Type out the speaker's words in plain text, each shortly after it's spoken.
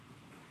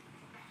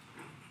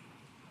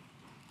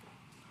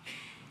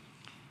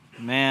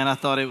Man, I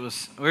thought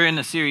we're in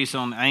a series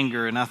on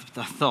anger, and I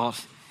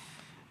thought,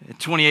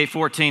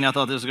 28:14, I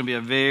thought this was going to be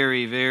a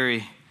very,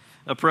 very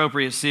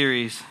appropriate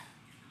series.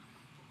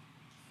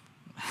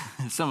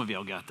 Some of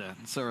y'all got that.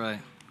 It's all right.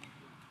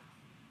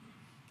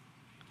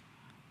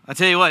 I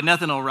tell you what,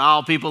 nothing will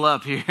rile people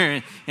up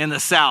here in the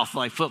South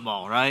like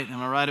football, right?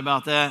 Am I right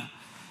about that?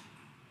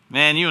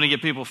 Man, you want to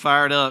get people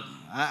fired up.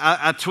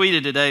 I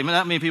tweeted today.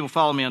 Not many people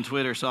follow me on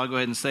Twitter, so I'll go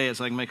ahead and say it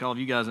so I can make all of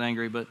you guys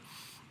angry, but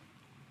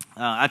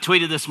I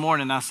tweeted this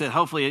morning, and I said,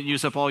 hopefully it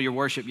used up all your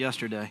worship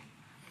yesterday.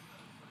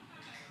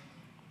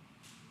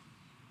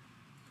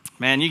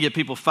 Man, you get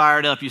people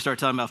fired up, you start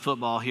talking about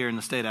football here in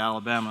the state of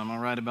Alabama. Am I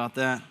right about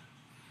that?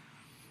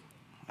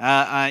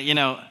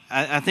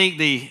 I think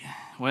I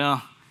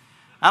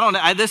don't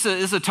know. This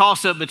is a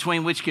toss-up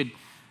between which could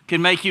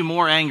make you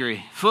more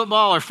angry,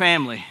 football or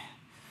family.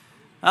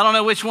 I don't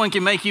know which one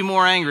can make you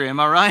more angry. Am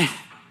I right?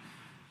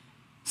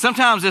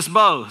 Sometimes it's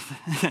both.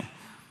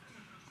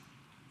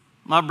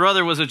 My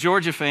brother was a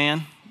Georgia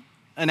fan,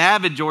 an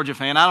avid Georgia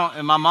fan.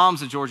 And my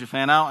mom's a Georgia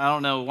fan. I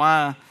don't know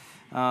why.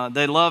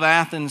 They love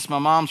Athens. My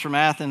mom's from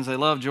Athens. They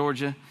love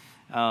Georgia.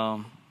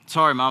 Sorry,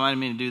 Mom, I didn't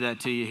mean to do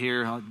that to you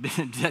here.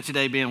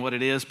 Today being what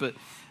it is, but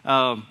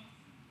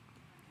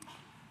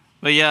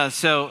yeah.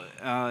 So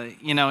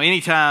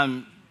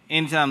anytime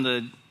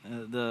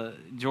the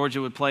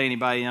Georgia would play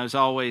anybody, there's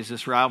always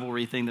this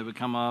rivalry thing that would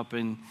come up,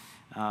 and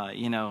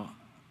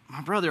my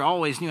brother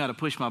always knew how to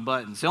push my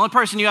buttons. The only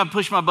person who knew how to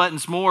push my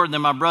buttons more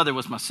than my brother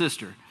was my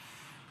sister.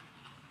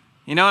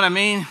 You know what I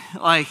mean?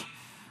 Like,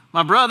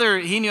 my brother,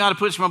 he knew how to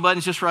push my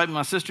buttons just right, and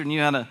my sister knew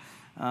how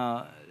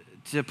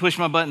to push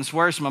my buttons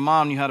worse, and my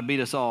mom knew how to beat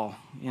us all,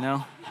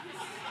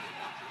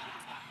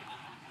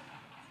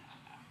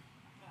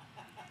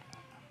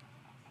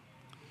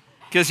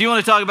 Because you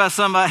want to talk about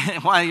somebody,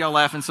 why are y'all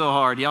laughing so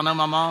hard? Y'all know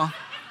my mom?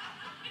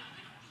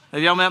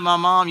 Have y'all met my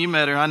mom? You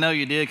met her. I know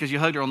you did because you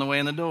hugged her on the way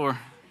in the door.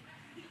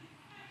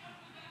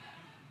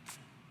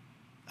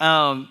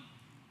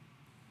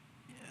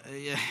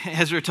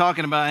 As we're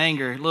talking about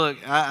anger, look,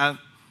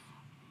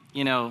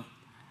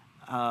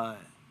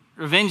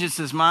 vengeance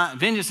is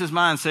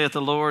mine, saith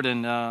the Lord.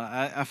 And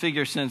I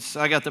figure since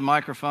I got the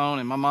microphone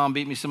and my mom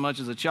beat me so much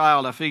as a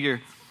child, I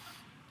figure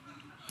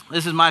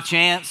this is my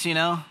chance,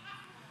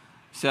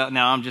 So,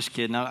 no, I'm just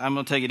kidding. I'm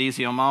going to take it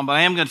easy on Mom, but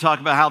I am going to talk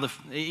about how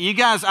you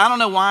guys, I don't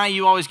know why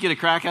you always get a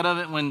crack out of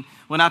it when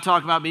I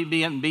talk about me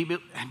being beat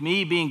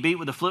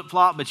with a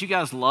flip-flop, but you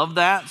guys love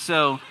that.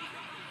 So,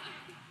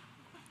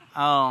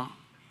 I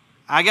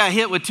got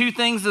hit with two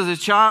things as a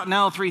child.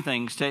 No, three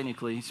things,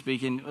 technically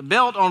speaking. A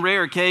belt on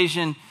rare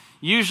occasion.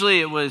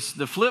 Usually it was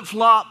the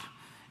flip-flop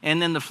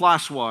and then the fly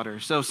swatter.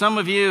 So some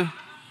of you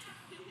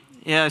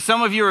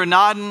are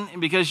nodding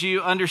because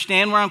you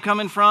understand where I'm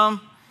coming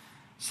from.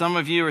 Some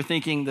of you are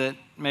thinking that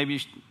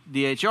maybe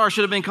DHR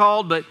should have been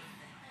called, but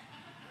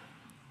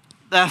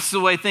that's the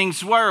way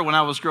things were when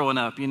I was growing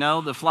up.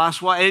 The fly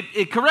swatter,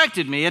 it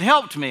corrected me. It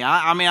helped me.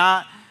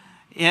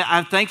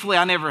 Thankfully,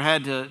 I never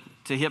had to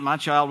hit my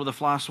child with a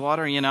fly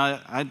swatter.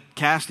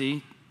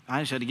 Cassie,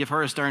 I just had to give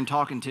her a stern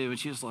talking to, and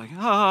she was like,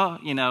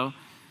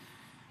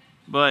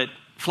 But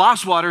fly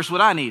swatter is what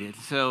I needed.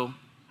 So,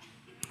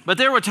 but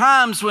there were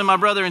times when my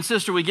brother and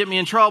sister would get me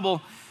in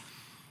trouble,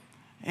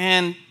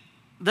 and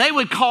they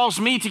would cause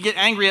me to get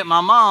angry at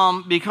my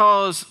mom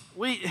because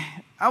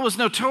I was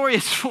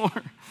notorious for.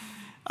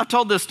 I've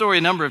told this story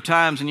a number of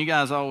times, and you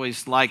guys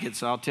always like it,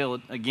 so I'll tell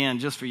it again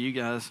just for you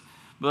guys.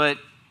 But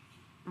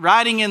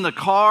riding in the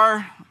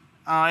car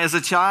as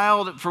a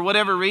child, for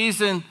whatever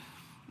reason,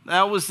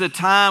 that was the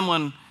time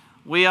when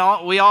we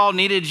all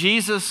needed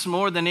Jesus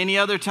more than any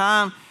other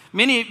time.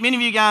 Many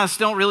of you guys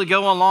don't really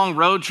go on long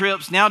road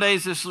trips.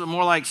 Nowadays, this is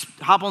more like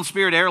hop on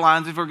Spirit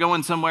Airlines. If we're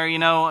going somewhere,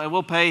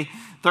 we'll pay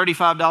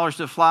 $35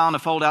 to fly on a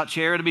fold-out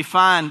chair. It'll be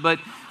fine, but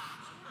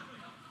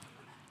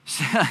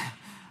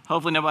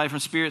hopefully nobody from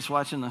Spirit's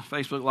watching the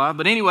Facebook Live.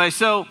 But anyway,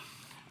 so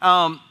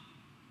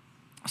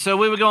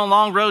we would go on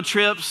long road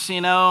trips,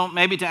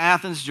 maybe to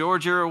Athens,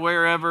 Georgia, or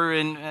wherever,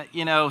 and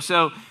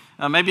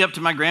maybe up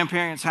to my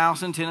grandparents'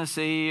 house in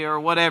Tennessee or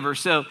whatever.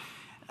 So,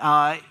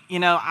 I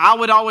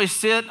would always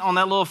sit on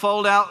that little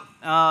fold-out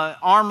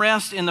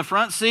armrest in the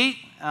front seat.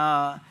 You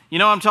know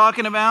what I'm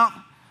talking about?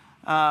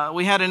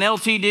 We had an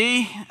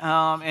LTD,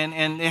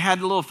 and it had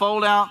a little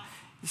fold-out.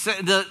 So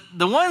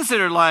the ones that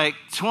are like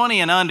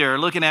 20 and under are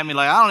looking at me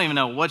like, I don't even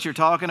know what you're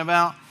talking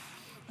about.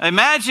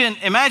 Imagine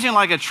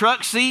like a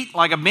truck seat,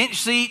 like a bench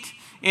seat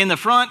in the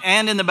front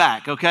and in the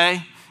back,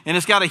 okay? And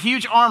it's got a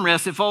huge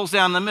armrest that folds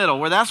down the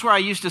middle, that's where I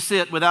used to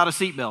sit without a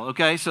seatbelt,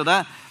 okay? So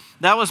that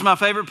was my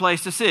favorite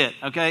place to sit,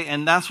 okay?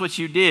 And that's what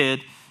you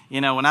did,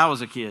 when I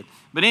was a kid.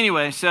 But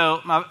anyway,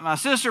 so my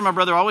sister and my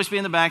brother always be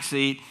in the back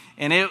seat,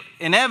 and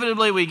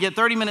inevitably we'd get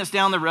 30 minutes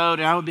down the road,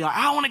 and I would be like,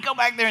 I want to go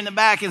back there in the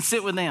back and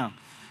sit with them.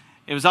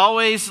 It was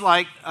always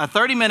like a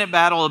 30-minute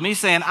battle of me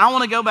saying, I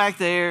want to go back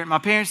there. My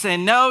parents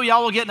saying, no,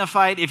 y'all will get in a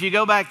fight if you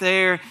go back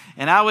there.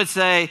 And I would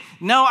say,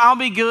 no, I'll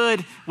be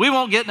good. We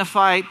won't get in a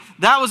fight.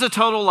 That was a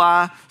total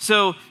lie.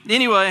 So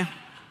anyway,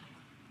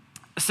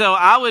 so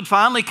I would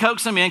finally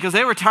coax them in because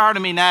they were tired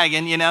of me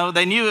nagging, you know.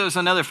 They knew it was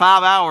another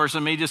 5 hours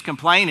of me just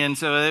complaining.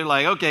 So they were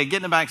like, okay, get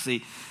in the back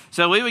seat.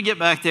 So we would get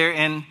back there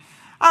and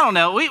I don't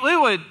know, we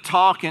would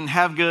talk and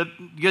have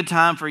good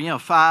time for,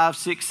 5,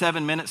 6,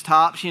 7 minutes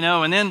tops,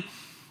 and then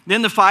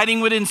the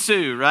fighting would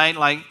ensue, right?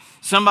 Like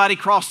somebody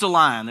crossed a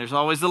line. There's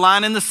always the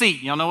line in the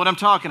seat. Y'all know what I'm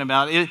talking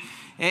about.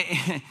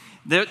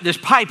 There's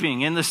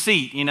piping in the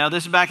seat.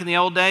 This is back in the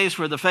old days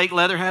where the fake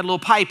leather had a little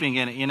piping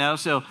in it,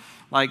 so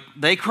like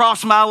they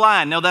crossed my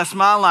line. No, that's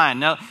my line.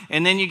 No,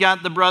 and then you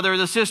got the brother or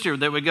the sister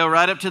that would go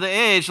right up to the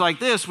edge like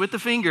this with the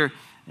finger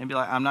and be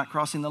like, I'm not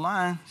crossing the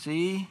line.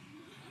 See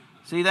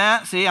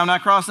that? See, I'm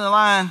not crossing the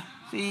line.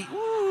 See,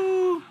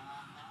 woo.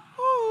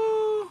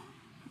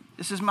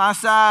 This is my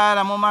side.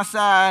 I'm on my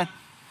side.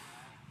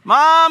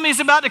 Mom, he's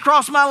about to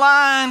cross my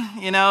line,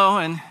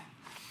 and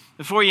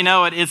before you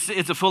know it,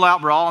 it's a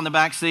full-out brawl in the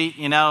back seat.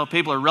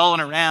 People are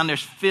rolling around.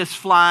 There's fists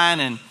flying,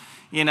 and,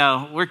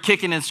 we're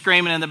kicking and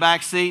screaming in the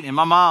back seat. And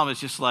my mom is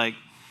just like,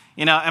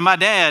 and my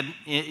dad,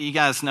 you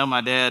guys know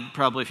my dad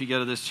probably if you go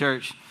to this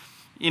church.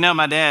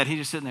 My dad, he's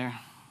just sitting there.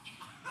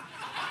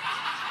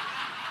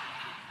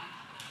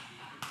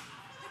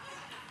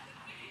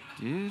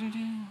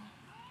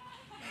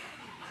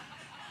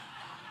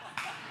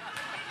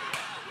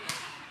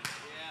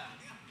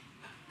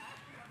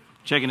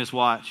 Checking his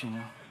watch,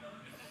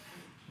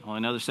 Only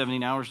another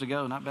 17 hours to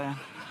go, not bad.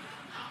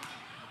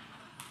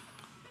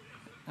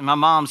 And my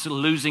mom's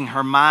losing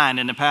her mind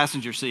in the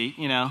passenger seat,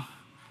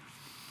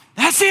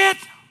 That's it.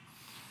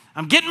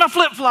 I'm getting my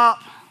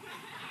flip-flop.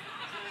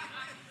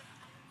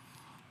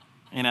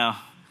 And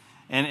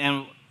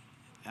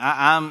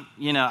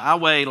I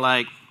weigh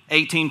like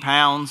 18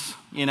 pounds,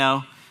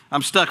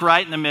 I'm stuck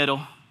right in the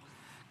middle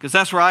because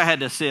that's where I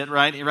had to sit,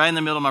 right in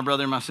the middle of my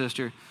brother and my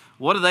sister.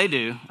 What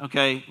do?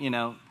 Okay,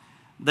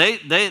 they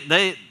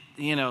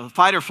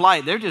fight or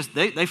flight.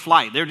 They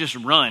flight. They're just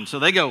run. So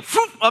they go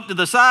up to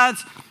the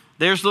sides.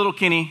 There's little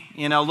Kenny,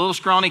 little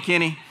scrawny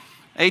Kenny,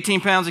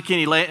 18 pounds of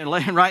Kenny laying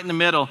right in the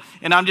middle.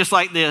 And I'm just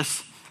like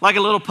this, like a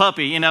little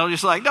puppy,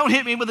 just like, don't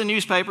hit me with a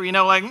newspaper, and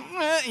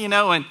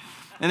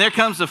there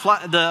comes the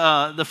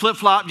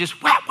flip-flop,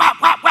 just whap,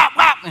 whap, whap, whap,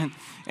 whap.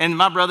 And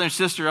my brother and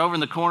sister over in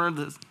the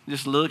corner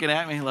just looking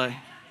at me like.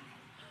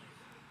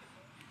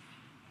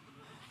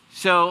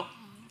 So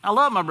I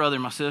love my brother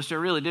and my sister,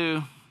 I really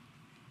do.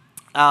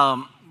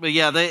 But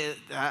yeah,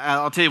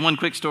 I'll tell you one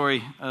quick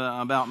story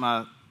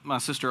about my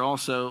sister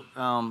also.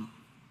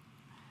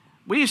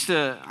 We used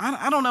to,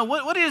 I don't know,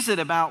 what is it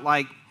about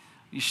like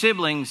your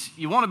siblings,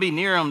 you want to be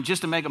near them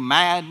just to make them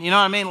mad, you know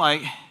what I mean?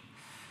 Like,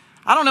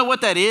 I don't know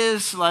what that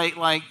is, like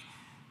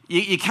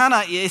you kind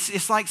of,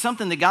 it's like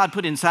something that God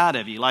put inside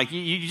of you. Like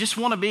you just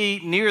want to be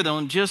near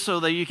them just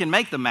so that you can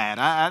make them mad.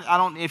 I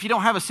don't, if you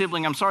don't have a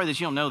sibling, I'm sorry that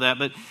you don't know that,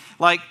 but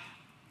like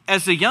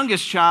as the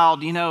youngest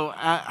child,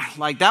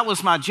 like that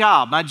was my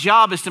job. My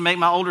job is to make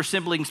my older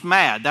siblings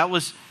mad.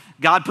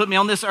 God put me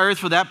on this earth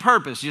for that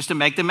purpose, just to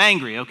make them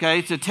angry,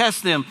 okay? To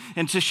test them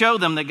and to show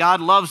them that God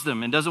loves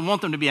them and doesn't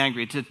want them to be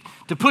angry, to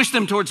push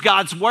them towards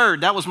God's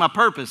word. That was my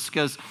purpose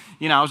because,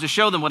 I was to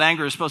show them what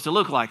anger is supposed to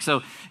look like.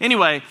 So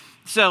anyway,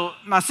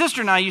 my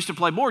sister and I used to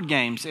play board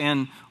games,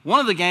 and one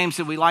of the games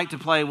that we liked to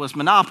play was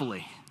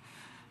Monopoly.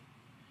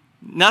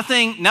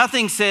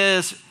 Nothing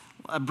says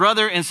a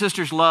brother and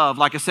sister's love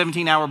like a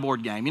 17-hour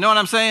board game. You know what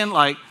I'm saying?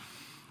 Like,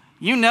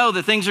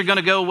 that things are going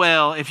to go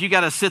well if you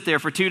got to sit there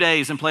for 2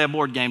 days and play a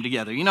board game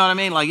together. You know what I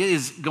mean? Like, it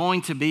is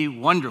going to be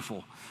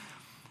wonderful.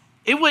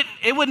 It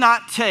would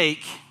not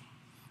take,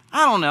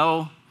 I don't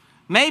know,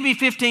 maybe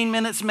 15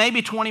 minutes,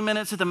 maybe 20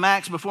 minutes at the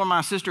max before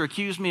my sister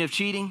accused me of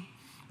cheating,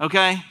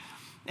 okay?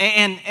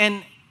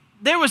 And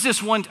there was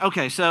this one,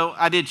 okay, so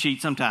I did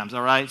cheat sometimes,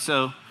 all right?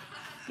 So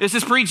this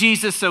is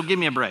pre-Jesus, so give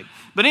me a break.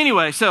 But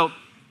anyway,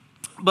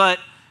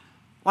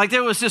 like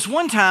there was this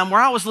one time where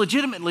I was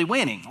legitimately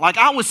winning. Like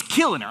I was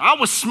killing her. I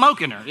was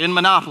smoking her in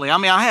Monopoly. I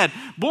mean, I had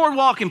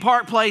Boardwalk and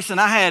Park Place and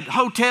I had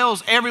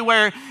hotels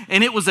everywhere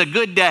and it was a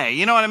good day.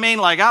 You know what I mean?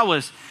 Like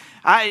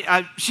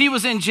she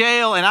was in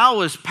jail and I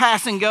was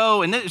pass and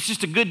go and it was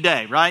just a good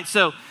day, right?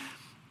 So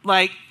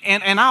like,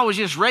 and I was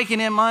just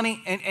raking in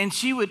money and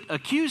she would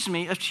accuse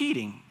me of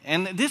cheating.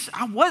 And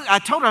I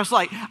told her, I was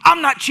like,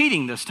 I'm not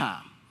cheating this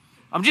time.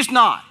 I'm just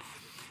not.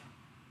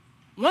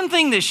 One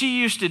thing that she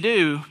used to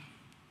do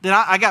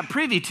that I got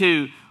privy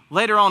to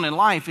later on in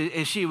life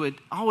is she would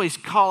always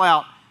call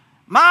out,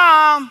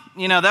 Mom,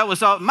 that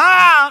was all,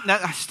 Mom,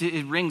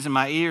 it rings in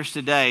my ears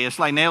today. It's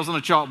like nails on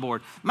a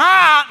chalkboard.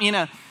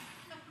 Mom,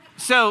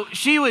 So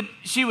she would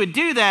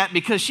do that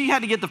because she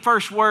had to get the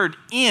first word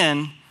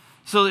in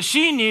so that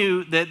she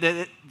knew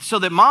so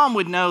that Mom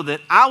would know that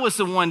I was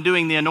the one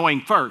doing the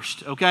annoying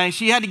first, okay?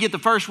 She had to get the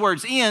first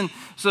words in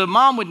so that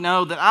Mom would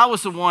know that I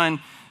was the one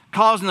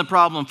causing the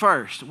problem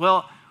first.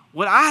 Well,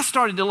 what I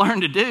started to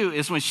learn to do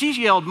is when she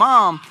yelled,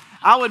 Mom,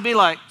 I would be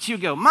like, she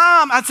would go,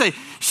 Mom, I'd say,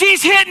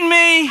 she's hitting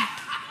me.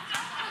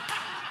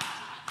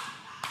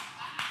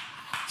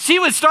 She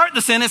would start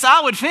the sentence,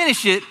 I would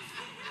finish it.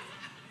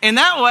 And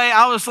that way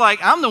I was like,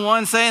 I'm the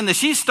one saying that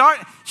she's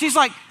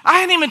like, I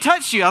hadn't even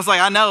touched you. I was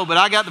like, I know, but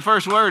I got the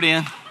first word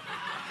in.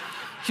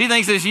 She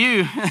thinks it's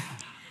you.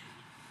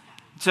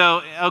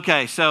 So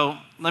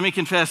let me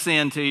confess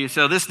sin to you.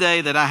 So this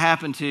day that I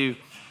happen to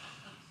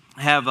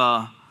have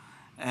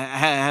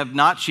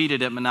not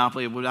cheated at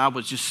Monopoly, I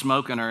was just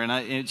smoking her.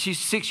 And she's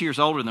 6 years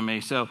older than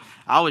me, so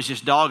I was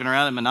just dogging her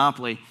out at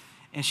Monopoly.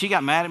 And she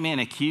got mad at me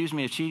and accused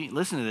me of cheating.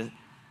 Listen to this.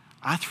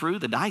 I threw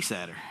the dice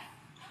at her.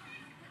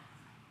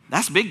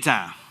 That's big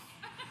time.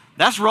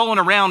 That's rolling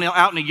around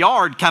out in the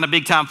yard kind of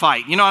big time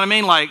fight. You know what I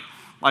mean? Like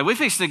we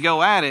fixed to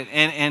go at it.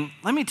 And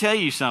let me tell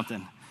you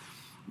something.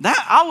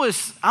 That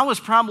I was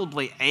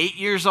probably 8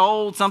 years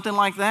old, something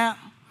like that.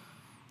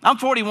 I'm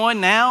 41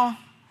 now.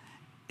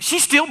 She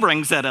still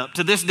brings that up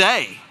to this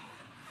day.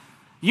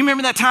 You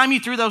remember that time you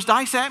threw those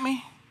dice at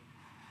me?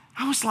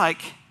 I was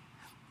like,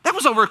 that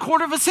was over a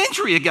quarter of a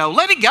century ago.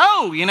 Let it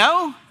go, you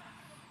know?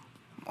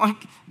 Like,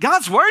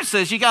 God's word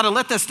says you got to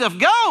let that stuff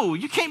go.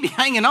 You can't be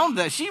hanging on to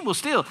that. She will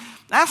still.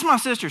 Ask my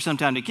sister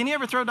sometime, can you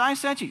ever throw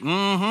dice at you?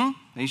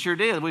 Mm-hmm. He sure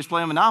did. We was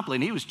playing Monopoly,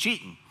 and he was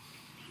cheating.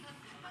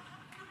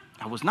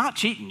 I was not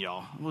cheating,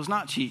 y'all. I was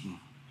not cheating.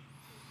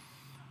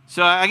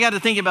 So I got to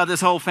thinking about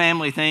this whole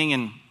family thing,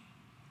 and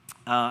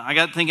I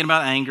got thinking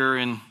about anger,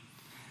 and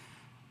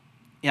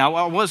I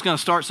was going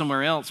to start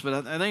somewhere else, but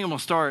I think I'm going to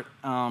start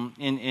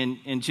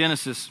in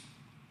Genesis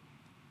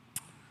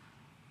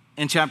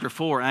in chapter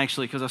 4,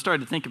 actually, because I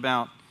started to think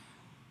about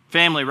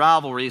family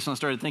rivalries, and I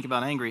started to think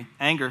about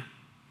anger.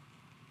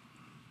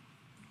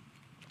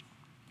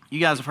 You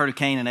guys have heard of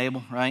Cain and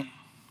Abel, right?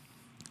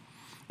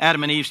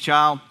 Adam and Eve's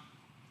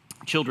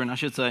children, I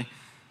should say.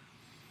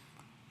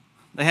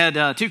 They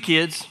had 2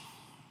 kids,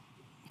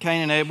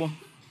 Cain and Abel.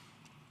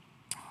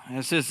 And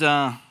it says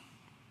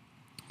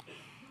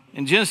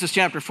in Genesis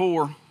chapter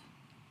 4,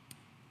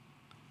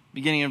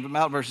 beginning of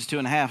about verses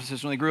 2.5, it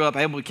says, when they grew up,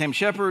 Abel became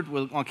shepherd,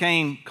 while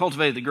Cain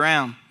cultivated the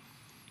ground.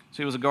 So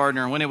he was a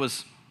gardener. And when it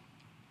was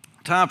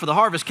time for the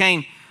harvest,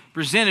 Cain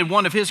presented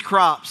one of his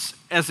crops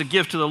as a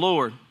gift to the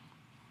Lord.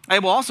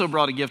 Abel also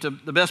brought a gift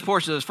of the best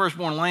portion of his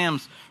firstborn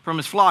lambs from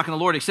his flock, and the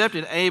Lord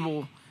accepted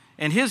Abel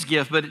and his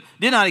gift, but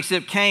did not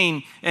accept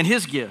Cain and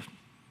his gift.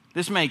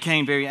 This made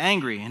Cain very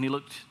angry, and he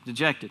looked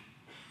dejected.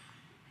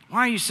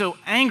 Why are you so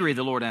angry?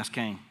 The Lord asked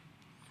Cain.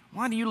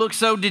 Why do you look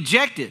so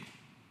dejected?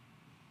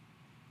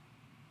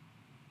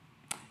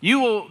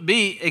 You will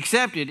be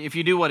accepted if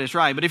you do what is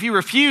right. But if you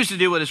refuse to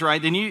do what is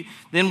right,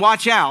 then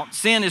watch out.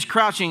 Sin is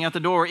crouching at the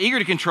door, eager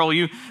to control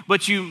you,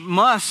 but you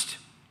must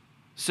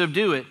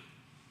subdue it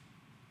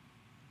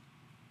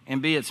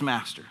and be its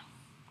master.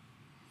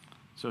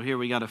 So here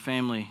we got a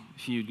family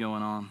feud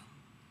going on.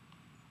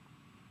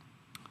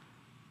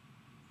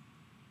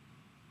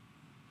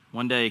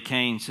 One day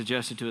Cain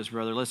suggested to his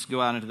brother, let's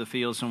go out into the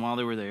fields. And while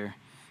they were there,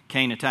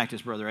 Cain attacked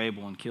his brother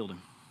Abel and killed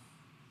him.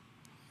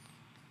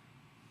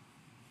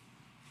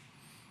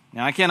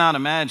 Now, I cannot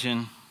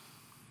imagine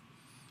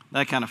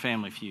that kind of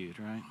family feud,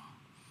 right?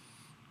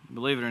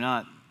 Believe it or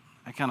not,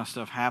 that kind of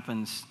stuff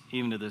happens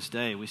even to this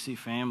day. We see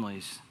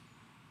families,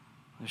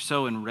 they're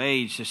so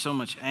enraged, there's so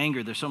much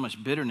anger, there's so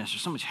much bitterness,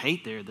 there's so much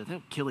hate there that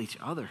they'll kill each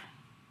other.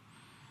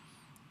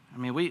 I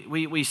mean,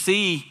 we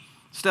see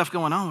stuff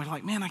going on. We're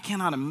like, man, I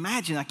cannot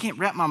imagine. I can't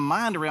wrap my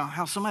mind around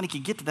how somebody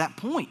could get to that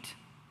point.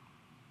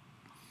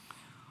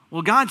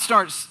 Well, God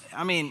starts,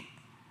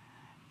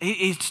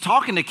 he's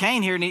talking to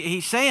Cain here, and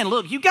he's saying,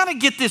 look, you got to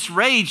get this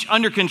rage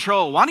under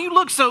control. Why do you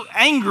look so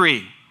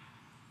angry?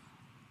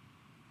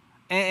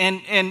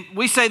 And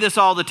we say this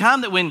all the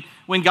time, that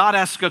when God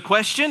asks a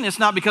question, it's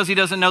not because he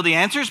doesn't know the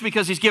answers,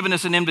 because he's given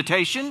us an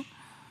invitation.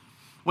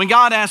 When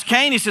God asked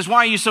Cain, he says, why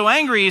are you so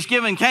angry? He's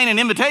giving Cain an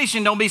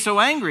invitation. Don't be so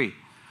angry.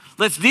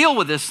 Let's deal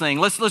with this thing.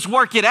 Let's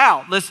work it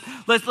out.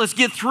 Let's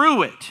get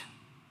through it.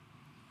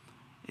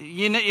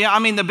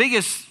 The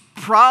biggest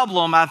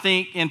problem, I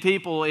think, in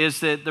people is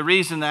that the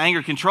reason the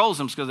anger controls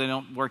them is because they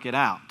don't work it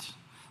out.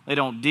 They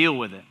don't deal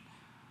with it.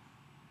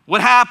 What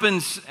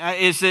happens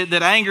is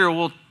that anger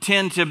will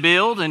tend to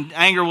build and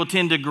anger will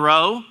tend to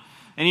grow.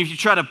 And if you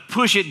try to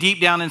push it deep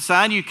down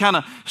inside, you kind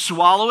of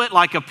swallow it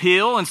like a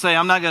pill and say,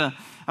 I'm not going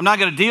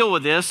to deal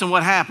with this. And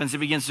what happens? It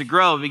begins to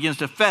grow. It begins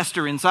to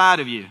fester inside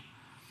of you.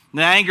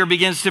 The anger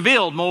begins to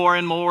build more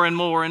and more and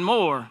more and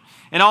more.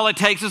 And all it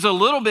takes is a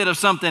little bit of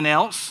something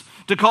else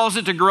to cause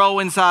it to grow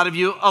inside of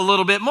you a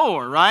little bit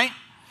more, right?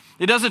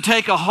 It doesn't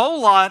take a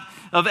whole lot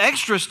of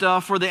extra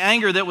stuff for the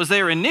anger that was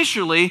there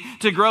initially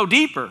to grow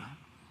deeper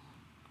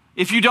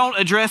if you don't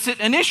address it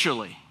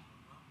initially.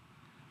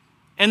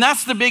 And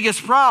that's the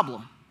biggest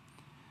problem.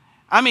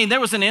 There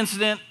was an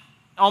incident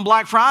on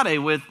Black Friday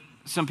with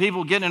some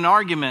people getting in an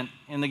argument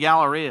in the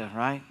Galleria,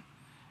 right?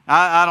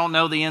 I don't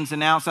know the ins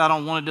and outs. I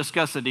don't want to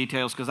discuss the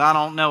details because I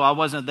don't know. I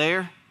wasn't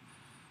there.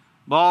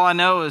 But all I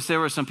know is there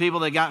were some people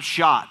that got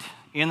shot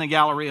in the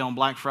Galleria on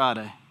Black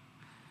Friday.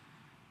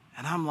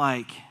 And I'm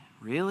like,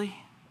 really?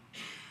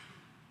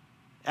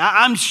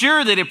 I'm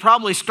sure that it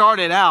probably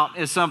started out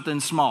as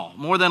something small,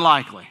 more than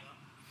likely.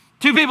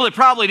 Two people that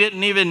probably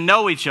didn't even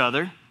know each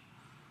other.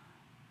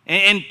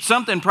 and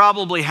something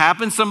probably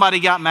happened. Somebody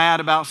got mad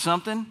about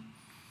something.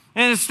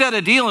 And instead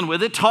of dealing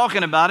with it,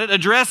 talking about it,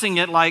 addressing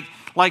it like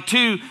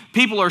two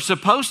people are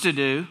supposed to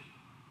do,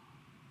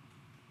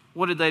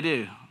 what did they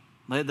do?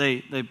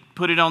 They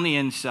put it on the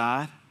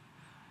inside.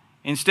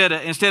 Instead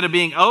of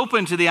being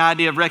open to the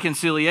idea of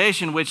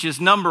reconciliation, which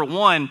is number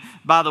one,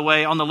 by the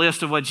way, on the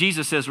list of what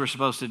Jesus says we're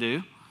supposed to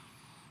do.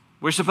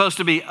 We're supposed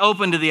to be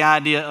open to the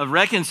idea of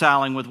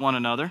reconciling with one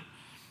another.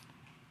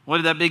 What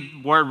did that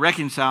big word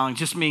reconciling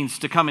just means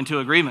to come into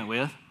agreement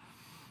with?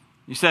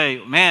 You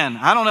say, man,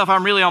 I don't know if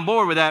I'm really on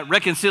board with that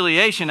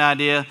reconciliation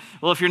idea.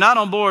 Well, if you're not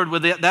on board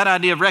with that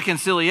idea of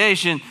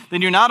reconciliation,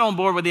 then you're not on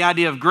board with the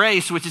idea of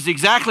grace, which is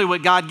exactly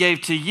what God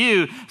gave to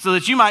you so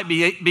that you might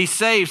be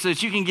saved, so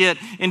that you can get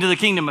into the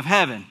kingdom of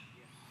heaven.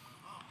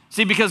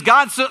 See, because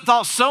God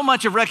thought so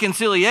much of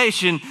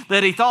reconciliation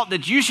that he thought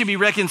that you should be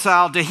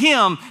reconciled to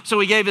him, so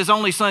he gave his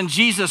only son,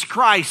 Jesus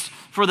Christ,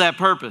 for that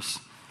purpose.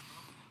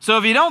 So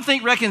if you don't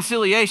think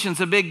reconciliation's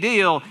a big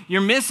deal,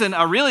 you're missing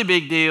a really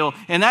big deal,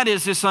 and that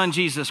is his son,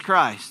 Jesus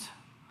Christ.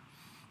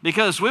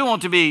 Because we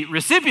want to be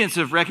recipients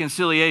of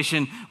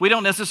reconciliation, we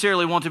don't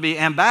necessarily want to be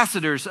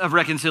ambassadors of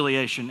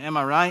reconciliation. Am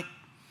I right?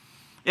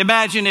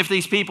 Imagine if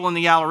these people in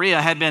the Galleria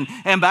had been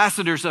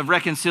ambassadors of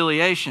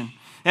reconciliation,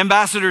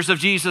 ambassadors of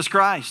Jesus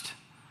Christ,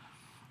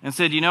 and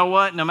said, you know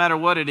what? No matter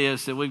what it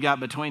is that we've got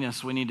between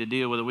us, we need to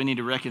deal with it. We need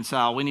to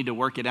reconcile. We need to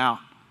work it out.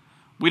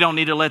 We don't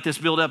need to let this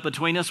build up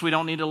between us. We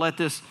don't need to let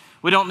this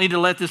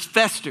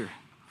fester.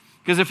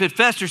 Because if it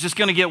festers, it's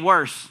going to get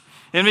worse.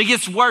 And if it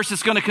gets worse,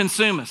 it's going to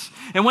consume us.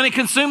 And when it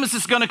consumes us,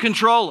 it's going to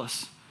control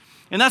us.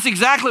 And that's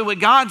exactly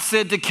what God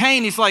said to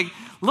Cain. He's like,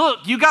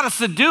 look, you got to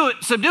subdue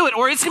it,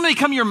 or it's going to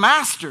become your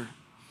master.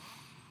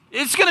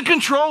 It's going to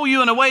control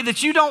you in a way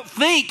that you don't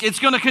think it's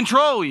going to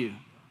control you.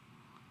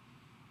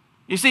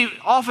 You see,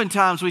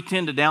 oftentimes we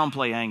tend to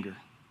downplay anger.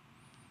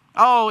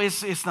 Oh,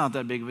 it's not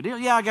that big of a deal.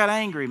 Yeah, I got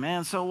angry,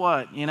 man. So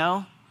what,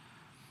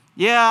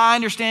 Yeah, I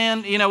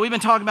understand. We've been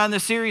talking about in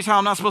this series how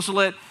I'm not supposed to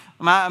let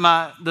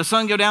the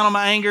sun go down on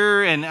my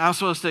anger, and I'm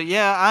supposed to,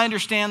 I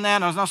understand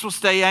that. I was not supposed to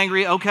stay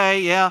angry.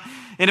 Okay, yeah.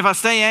 And if I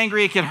stay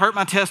angry, it could hurt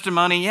my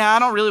testimony. Yeah, I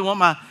don't really want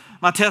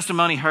my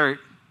testimony hurt.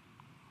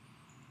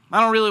 I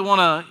don't really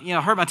want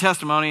to, hurt my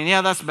testimony. And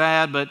yeah, that's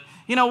bad, but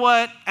you know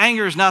what?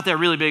 Anger is not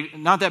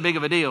that big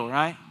of a deal,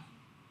 right?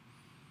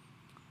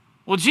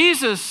 Well,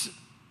 Jesus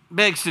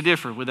begs to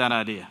differ with that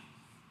idea.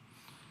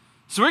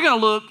 So we're going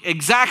to look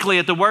exactly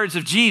at the words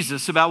of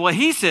Jesus about what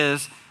he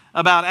says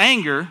about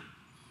anger,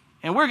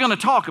 and we're going to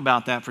talk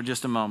about that for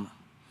just a moment.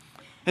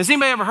 Has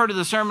anybody ever heard of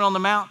the Sermon on the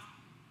Mount?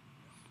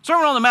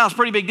 Sermon on the Mount is a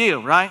pretty big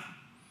deal, right?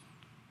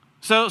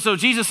 So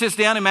Jesus sits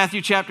down in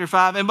Matthew chapter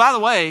 5, and by the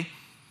way,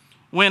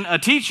 when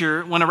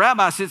a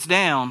rabbi sits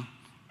down,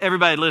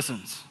 everybody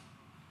listens.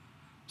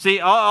 See,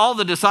 all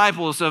the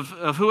disciples of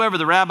whoever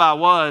the rabbi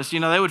was,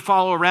 they would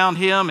follow around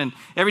him, and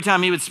every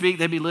time he would speak,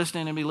 they'd be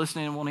listening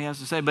to what he has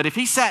to say. But if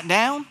he sat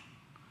down,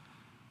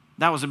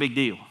 that was a big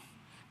deal.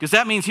 Because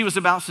that means he was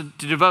about to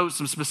devote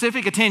some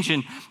specific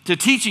attention to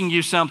teaching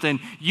you something.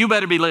 You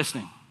better be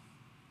listening.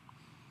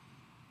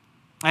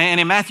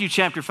 And in Matthew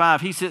chapter 5,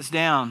 he sits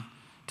down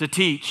to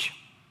teach.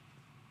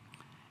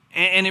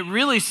 And it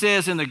really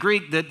says in the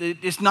Greek that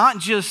it's not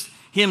just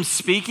him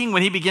speaking.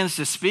 When he begins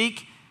to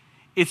speak,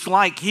 it's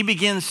like he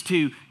begins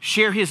to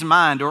share his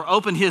mind or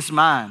open his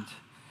mind,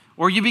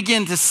 or you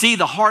begin to see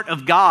the heart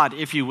of God,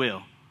 if you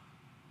will.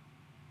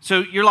 So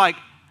you're like,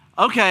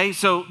 okay,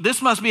 so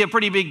this must be a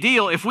pretty big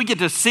deal. If we get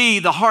to see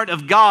the heart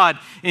of God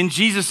in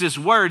Jesus'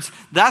 words,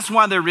 that's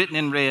why they're written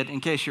in red, in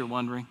case you're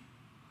wondering.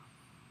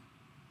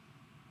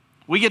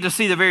 We get to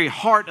see the very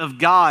heart of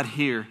God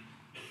here.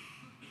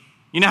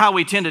 You know how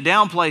we tend to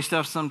downplay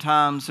stuff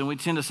sometimes, and we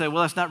tend to say,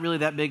 well, that's not really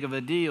that big of a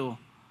deal.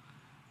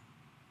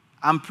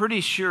 I'm pretty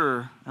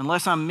sure,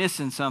 unless I'm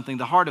missing something,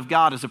 the heart of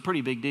God is a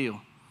pretty big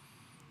deal.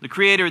 The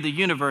creator of the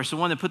universe, the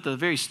one that put the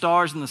very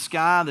stars in the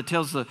sky, that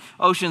tells the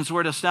oceans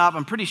where to stop,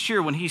 I'm pretty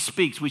sure when he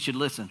speaks, we should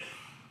listen.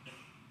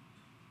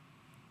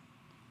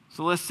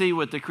 So let's see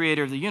what the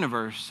creator of the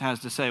universe has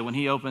to say when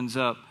he opens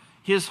up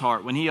his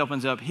heart, when he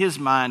opens up his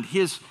mind,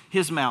 his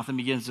mouth and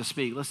begins to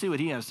speak. Let's see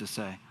what he has to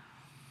say.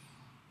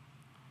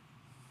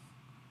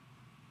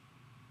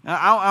 Now,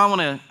 I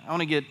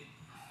want to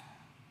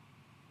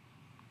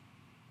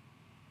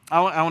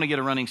get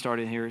a running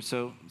started here,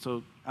 so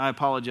I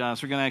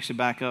apologize. We're going to actually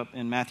back up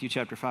in Matthew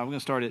chapter 5. We're going to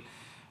start at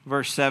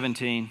verse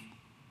 17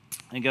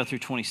 and go through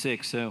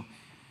 26. So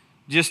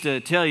just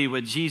to tell you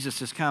what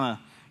Jesus is kind of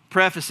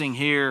prefacing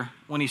here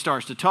when he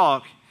starts to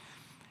talk,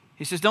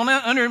 he says, don't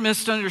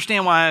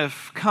misunderstand why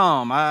I've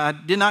come. I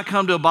did not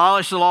come to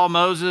abolish the law of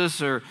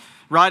Moses or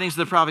writings of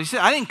the prophets. He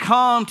said, I didn't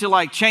come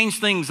to change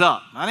things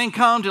up. I didn't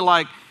come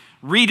to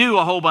redo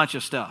a whole bunch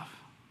of stuff.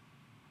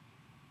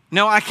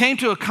 No, I came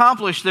to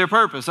accomplish their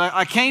purpose.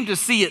 I came to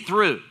see it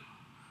through.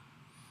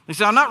 He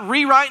said, I'm not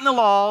rewriting the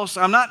laws.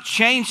 I'm not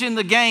changing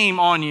the game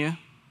on you.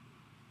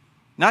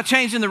 Not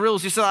changing the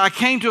rules. He said, I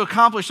came to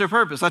accomplish their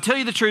purpose. I tell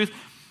you the truth,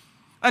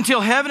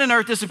 until heaven and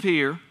earth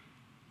disappear,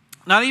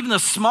 not even the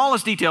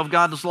smallest detail of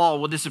God's law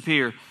will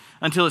disappear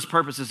until its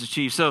purpose is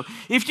achieved. So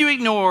if you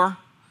ignore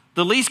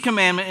the least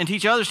commandment and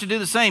teach others to do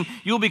the same,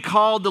 you'll be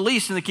called the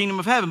least in the kingdom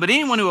of heaven. But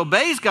anyone who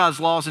obeys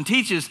God's laws and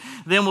teaches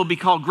them will be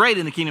called great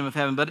in the kingdom of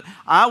heaven. But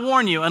I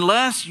warn you,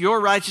 unless your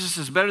righteousness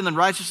is better than the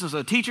righteousness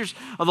of the teachers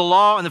of the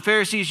law and the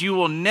Pharisees, you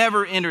will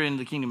never enter into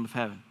the kingdom of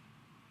heaven.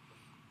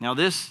 Now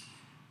this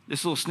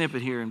little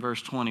snippet here in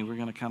verse 20, we're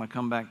going to kind of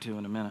come back to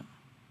in a minute.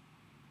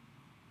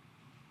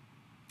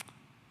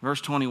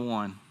 Verse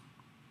 21,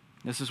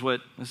 this is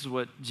what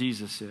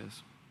Jesus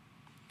says.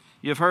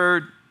 You have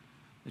heard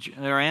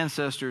that our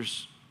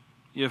ancestors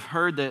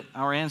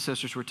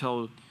were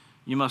told,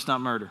 you must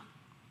not murder.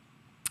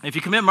 If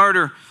you commit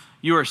murder,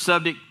 you are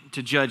subject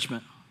to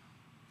judgment.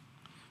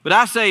 But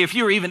I say, if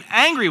you are even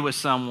angry with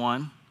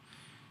someone,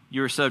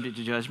 you are subject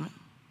to judgment.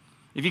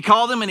 If you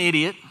call them an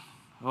idiot,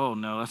 oh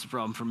no, that's a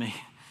problem for me.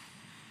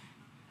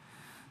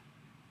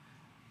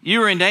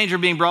 You are in danger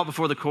of being brought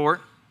before the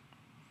court.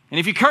 And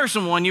if you curse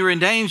someone, you are in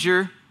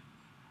danger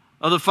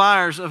of the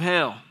fires of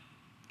hell.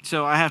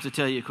 So I have to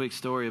tell you a quick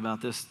story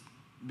about this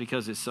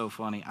because it's so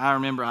funny. I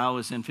remember I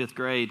was in 5th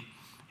grade,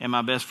 and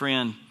my best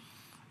friend,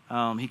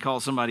 he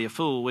called somebody a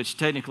fool, which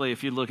technically,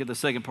 if you look at the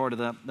second part of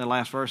the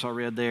last verse I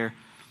read there,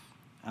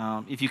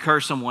 if you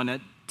curse someone, that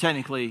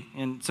technically,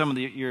 in some of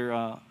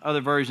your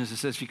other versions, it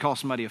says if you call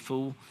somebody a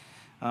fool.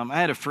 I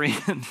had a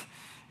friend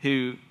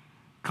who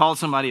called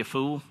somebody a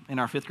fool in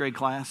our 5th grade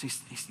class. He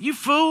said, you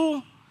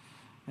fool!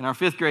 And our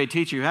 5th grade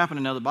teacher, who happened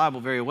to know the Bible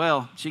very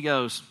well, she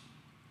goes,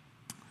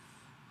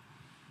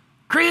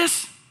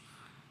 Chris,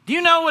 do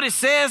you know what it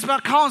says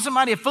about calling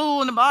somebody a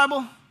fool in the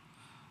Bible?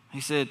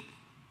 He said,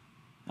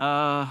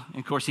 and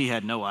of course he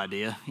had no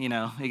idea,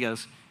 He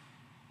goes,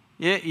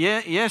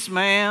 yes,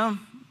 ma'am.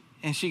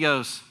 And she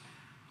goes,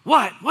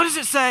 what? What does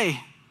it say?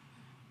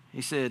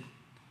 He said,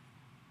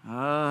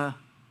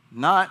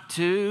 not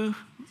to.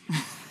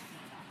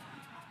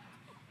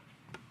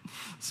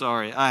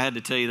 Sorry, I had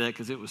to tell you that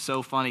because it was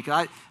so funny.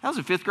 I was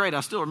in 5th grade. I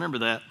still remember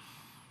that.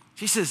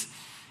 She says,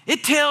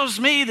 it tells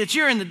me that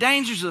you're in the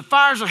dangers of the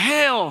fires of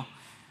hell.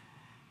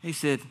 He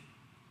said,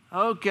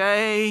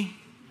 okay.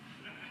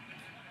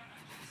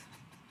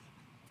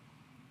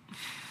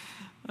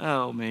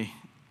 Oh, me.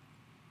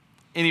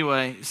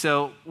 Anyway,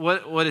 so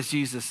what is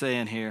Jesus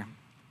saying here?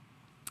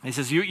 He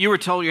says, you were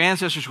told, your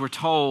ancestors were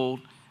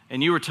told,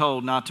 and you were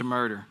told not to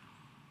murder.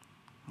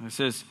 He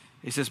says,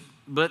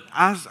 but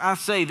I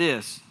say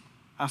this,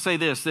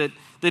 that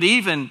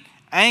even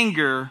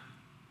anger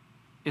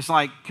is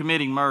like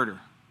committing murder.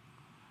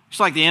 It's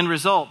like the end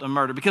result of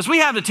murder. Because we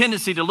have a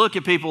tendency to look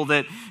at people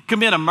that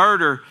commit a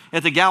murder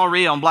at the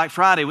Galleria on Black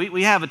Friday.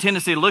 We have a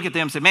tendency to look at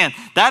them and say, man,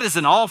 that is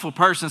an awful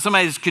person.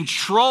 Somebody that's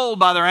controlled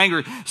by their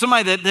anger.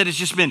 Somebody that has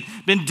just been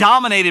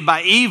dominated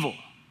by evil.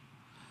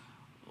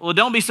 Well,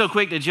 don't be so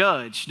quick to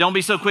judge. Don't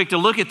be so quick to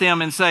look at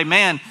them and say,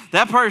 man,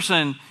 that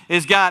person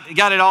has got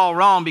it all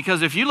wrong.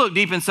 Because if you look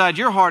deep inside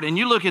your heart and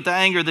you look at the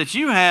anger that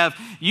you have,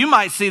 you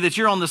might see that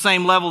you're on the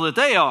same level that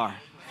they are.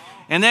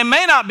 And they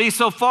may not be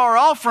so far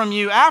off from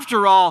you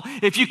after all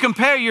if you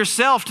compare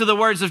yourself to the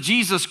words of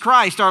Jesus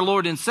Christ, our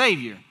Lord and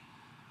Savior.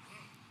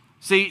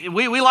 See,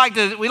 we like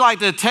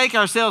to take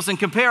ourselves and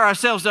compare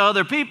ourselves to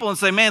other people and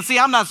say, man, see,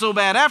 I'm not so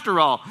bad after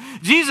all.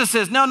 Jesus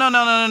says, no.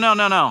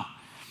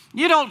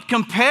 You don't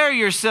compare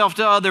yourself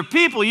to other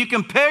people. You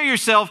compare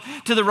yourself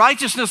to the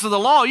righteousness of the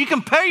law. You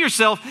compare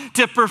yourself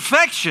to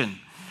perfection.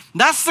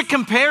 That's the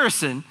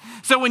comparison.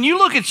 So when you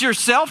look at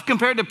yourself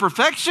compared to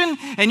perfection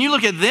and you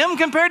look at them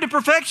compared to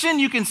perfection,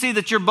 you can see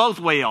that you're both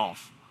way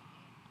off.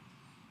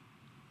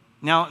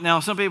 Now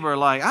some people are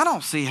like, I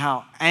don't see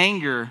how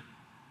anger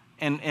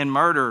and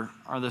murder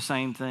are the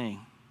same thing.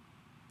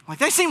 Like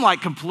they seem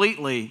like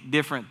completely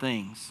different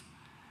things.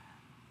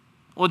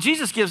 Well,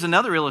 Jesus gives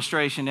another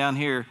illustration down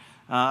here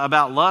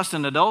about lust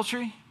and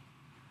adultery.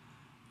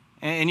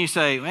 And you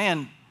say,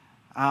 man,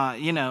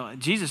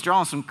 Jesus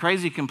drawing some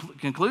crazy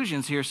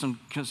conclusions here,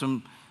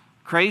 some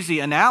crazy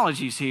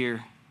analogies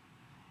here.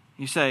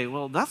 You say,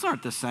 well, those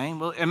aren't the same.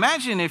 Well,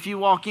 imagine if you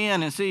walk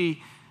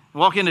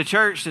into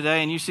church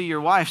today and you see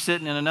your wife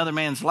sitting in another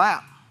man's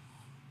lap.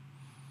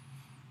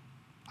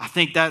 I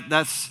think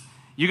that's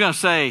you're going to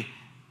say,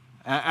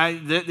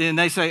 and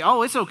they say,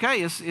 oh, it's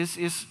okay.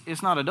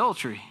 It's not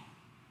adultery,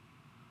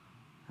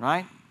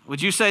 right? Would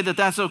you say that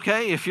that's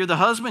okay? If you're the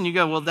husband, you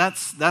go, well,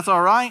 that's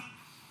all right.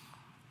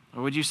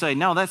 Or would you say,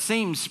 no, that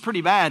seems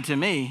pretty bad to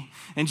me?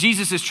 And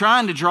Jesus is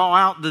trying to draw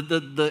out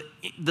the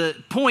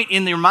point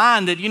in their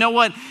mind that, you know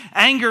what,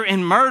 anger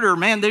and murder,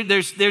 man,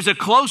 there's a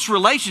close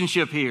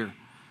relationship here.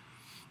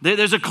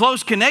 There's a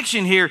close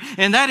connection here,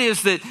 and that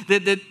is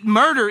that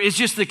murder is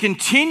just the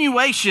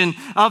continuation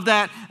of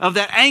that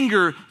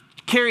anger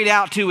carried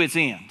out to its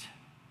end.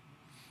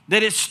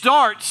 That it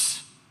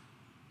starts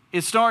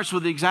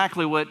with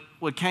exactly what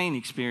Cain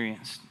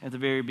experienced at the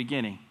very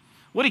beginning.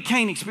 What did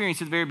Cain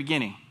experience at the very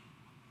beginning?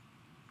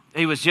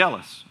 He was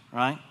jealous,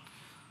 right?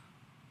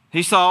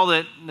 He saw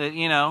that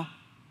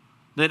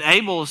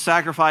Abel's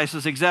sacrifice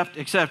was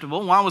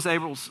acceptable. Why was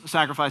Abel's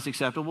sacrifice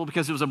acceptable?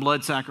 Because it was a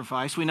blood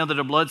sacrifice. We know that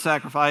a blood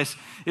sacrifice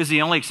is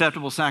the only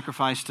acceptable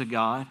sacrifice to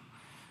God.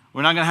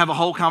 We're not going to have a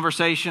whole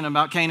conversation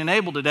about Cain and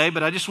Abel today,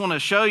 but I just want to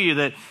show you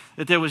that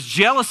there was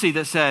jealousy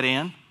that set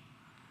in.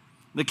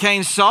 That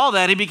Cain saw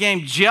that. He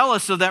became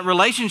jealous of that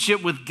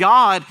relationship with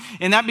God,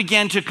 and that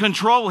began to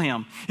control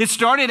him. It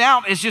started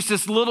out as just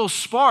this little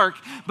spark,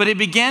 but it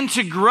began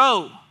to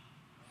grow.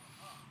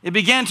 It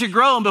began to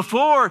grow,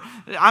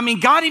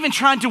 and God even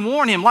tried to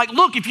warn him, like,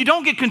 look, if you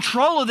don't get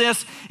control of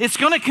this, it's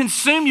going to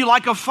consume you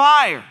like a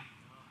fire.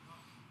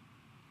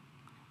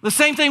 The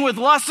same thing with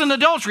lust and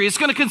adultery. It's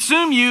going to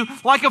consume you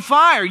like a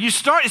fire. It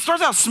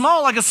starts out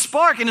small like a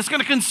spark, and it's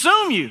going to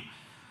consume you.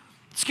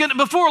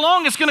 Before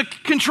long, it's going to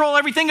control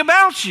everything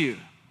about you.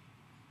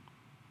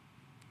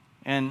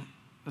 And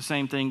the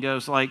same thing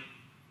goes like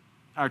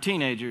our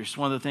teenagers.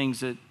 One of the things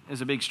that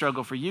is a big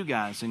struggle for you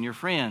guys and your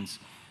friends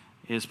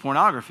is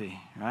pornography,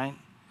 right?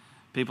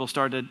 People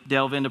start to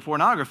delve into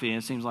pornography,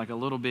 and it seems like a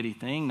little bitty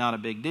thing, not a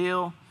big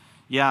deal.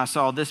 Yeah, I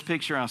saw this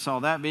picture, I saw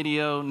that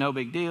video, no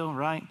big deal,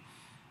 right?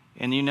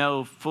 And you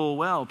know full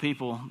well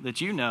people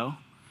that you know,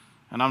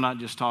 and I'm not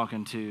just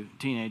talking to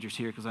teenagers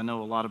here because I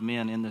know a lot of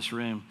men in this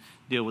room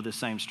deal with the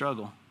same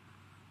struggle.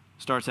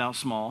 Starts out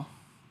small,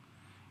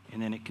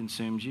 and then it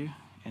consumes you,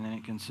 and then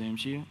it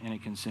consumes you, and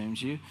it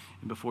consumes you.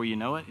 And before you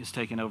know it, it's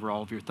taking over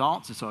all of your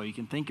thoughts. It's all you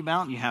can think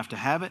about. You have to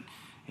have it.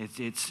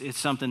 It's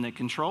something that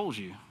controls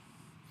you.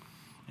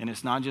 And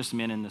it's not just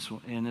men in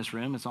this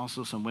room. It's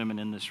also some women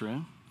in this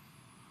room.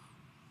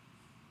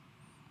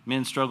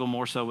 Men struggle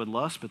more so with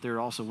lust, but there are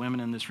also women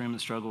in this room that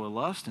struggle with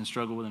lust and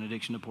struggle with an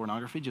addiction to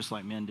pornography, just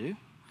like men do.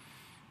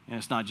 And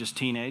it's not just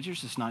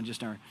teenagers. It's not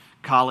just our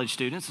college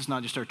students. It's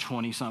not just our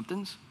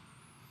 20-somethings.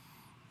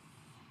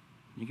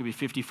 You can be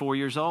 54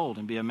 years old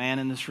and be a man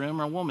in this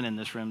room or a woman in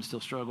this room and still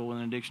struggle with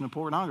an addiction to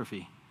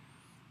pornography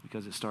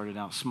because it started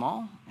out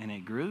small and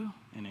it grew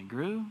and it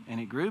grew and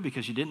it grew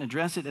because you didn't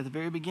address it at the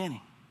very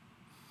beginning.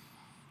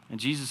 And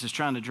Jesus is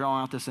trying to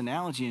draw out this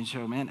analogy and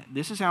show, man,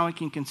 this is how it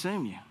can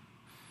consume you.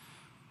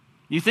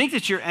 You think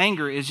that your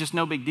anger is just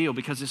no big deal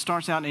because it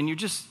starts out and you're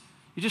just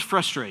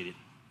frustrated.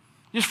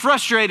 You're just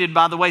frustrated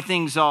by the way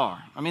things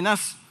are. I mean,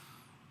 that's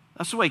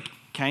the way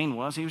Cain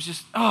was. He was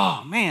just,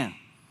 oh, man,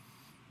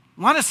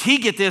 why does he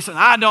get this and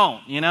I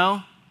don't, you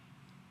know?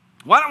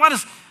 Why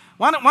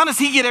does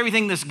he get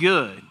everything that's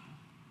good?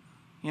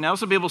 You know,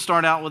 some people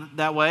start out with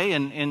that way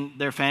and in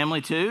their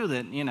family too,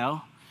 that, you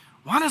know,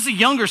 why does the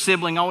younger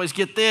sibling always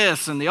get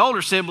this and the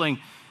older sibling,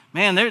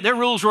 man, their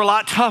rules were a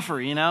lot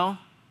tougher, you know?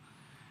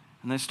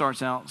 And it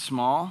starts out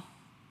small,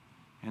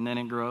 and then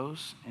it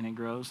grows, and it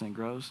grows, and it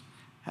grows.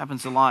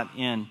 Happens a lot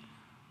in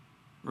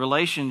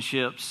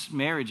relationships,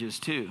 marriages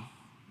too.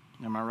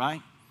 Am I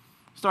right?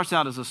 Starts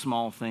out as a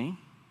small thing,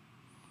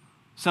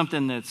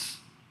 something that's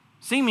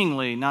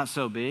seemingly not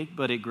so big,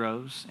 but it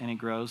grows, and it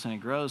grows, and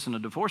it grows. In the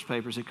divorce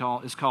papers,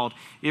 it's called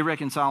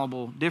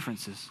irreconcilable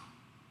differences.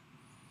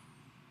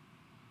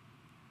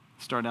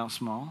 Start out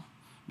small,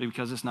 but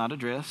because it's not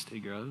addressed, it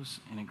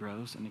grows, and it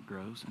grows, and it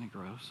grows, and it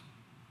grows.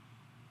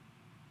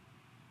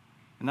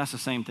 And that's the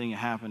same thing that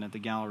happened at the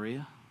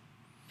Galleria.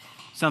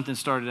 Something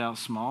started out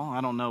small.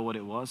 I don't know what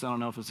it was. I don't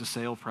know if it's a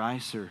sale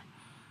price or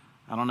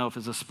I don't know if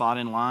it's a spot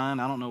in line.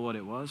 I don't know what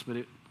it was, but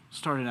it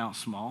started out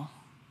small.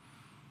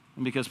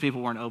 And because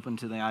people weren't open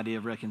to the idea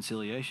of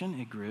reconciliation,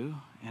 it grew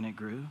and it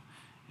grew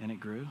and it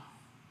grew.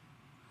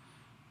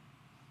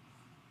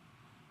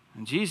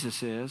 And Jesus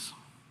says,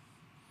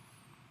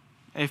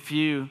 if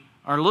you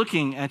are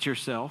looking at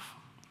yourself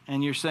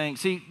and you're saying,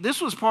 see,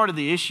 this was part of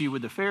the issue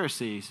with the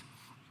Pharisees.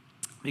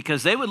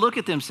 Because they would look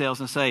at themselves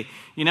and say,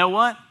 you know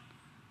what?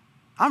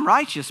 I'm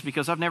righteous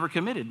because I've never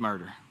committed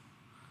murder.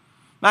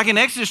 Back in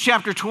Exodus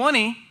chapter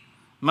 20,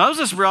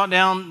 Moses brought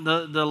down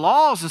the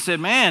laws and said,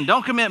 man,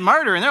 don't commit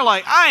murder. And they're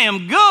like, I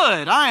am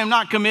good. I am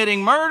not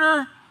committing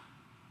murder.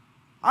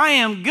 I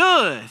am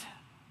good.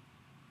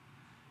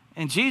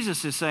 And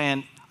Jesus is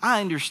saying,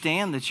 I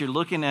understand that you're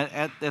looking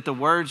at the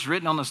words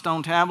written on the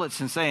stone tablets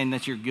and saying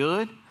that you're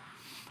good.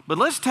 But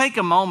let's take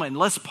a moment and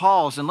let's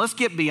pause and let's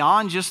get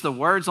beyond just the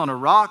words on a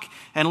rock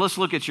and let's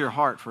look at your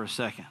heart for a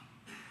second.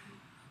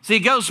 See, it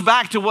goes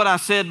back to what I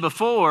said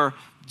before,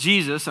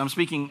 Jesus, I'm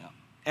speaking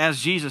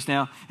as Jesus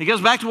now. It goes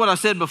back to what I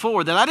said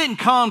before, that I didn't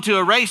come to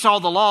erase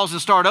all the laws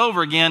and start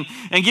over again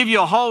and give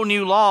you a whole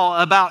new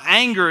law about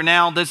anger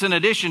now that's in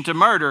addition to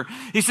murder.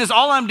 He says,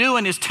 all I'm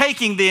doing is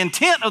taking the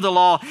intent of the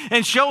law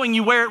and showing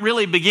you where it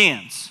really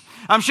begins.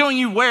 I'm showing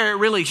you where it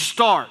really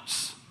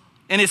starts.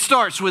 And it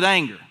starts with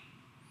anger.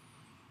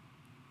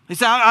 He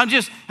said, I'm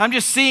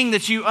just seeing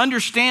that you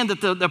understand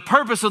that the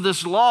purpose of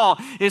this law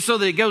is so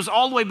that it goes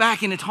all the way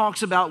back and it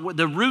talks about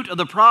the root of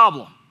the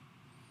problem.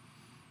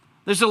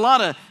 There's a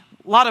lot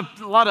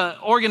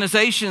of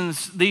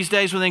organizations these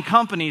days within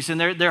companies,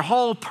 and their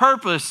whole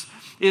purpose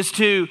is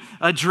to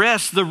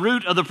address the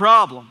root of the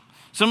problem.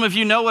 Some of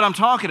you know what I'm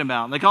talking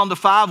about. They call them the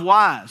 5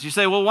 whys. You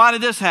say, well, why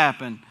did this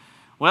happen?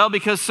 Well,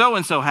 because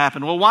so-and-so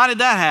happened. Well, why did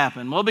that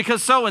happen? Well,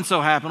 because so-and-so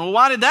happened. Well,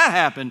 why did that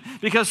happen?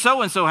 Because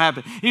so-and-so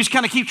happened. You just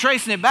kind of keep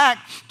tracing it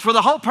back for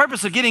the whole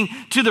purpose of getting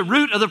to the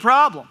root of the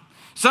problem.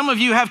 Some of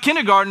you have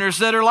kindergartners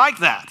that are like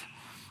that.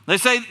 They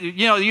say,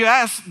 you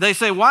ask, they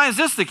say, why is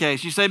this the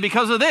case? You say,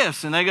 because of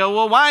this. And they go,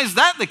 well, why is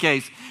that the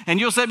case? And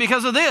you'll say,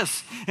 because of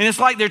this. And it's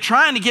like they're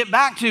trying to get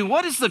back to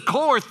what is the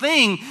core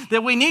thing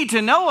that we need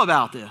to know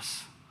about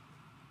this?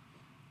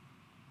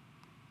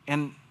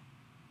 And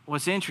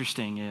what's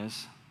interesting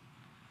is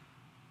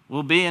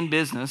we'll be in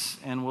business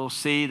and we'll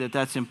see that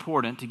that's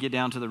important to get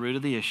down to the root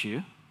of the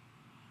issue.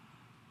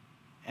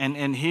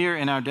 And here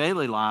in our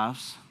daily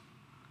lives,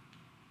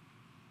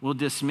 we'll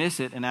dismiss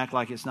it and act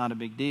like it's not a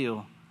big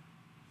deal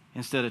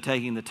instead of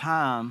taking the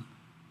time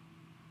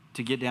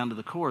to get down to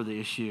the core of the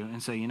issue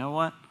and say, you know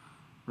what?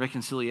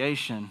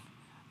 Reconciliation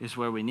is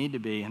where we need to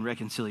be, and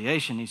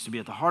reconciliation needs to be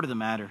at the heart of the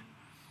matter.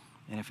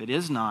 And if it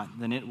is not,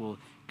 then it will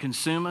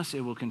consume us,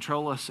 it will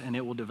control us, and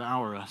it will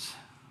devour us.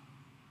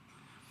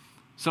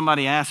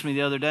 Somebody asked me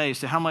the other day,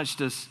 so how much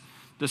does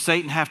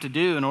Satan have to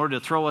do in order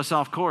to throw us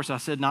off course? I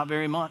said, not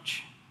very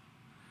much.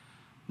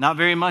 Not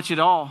very much at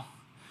all.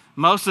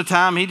 Most of the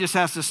time, he just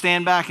has to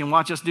stand back and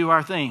watch us do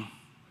our thing.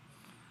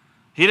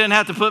 He doesn't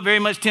have to put very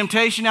much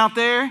temptation out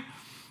there.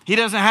 He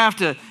didn't have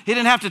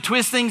to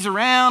twist things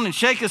around and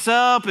shake us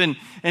up and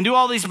do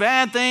all these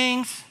bad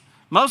things.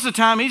 Most of the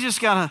time, he's just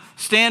got to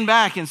stand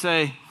back and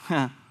say,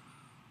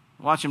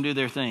 watch them do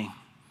their thing.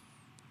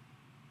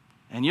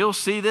 And you'll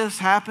see this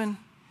happen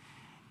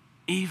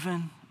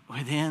even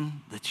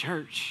within the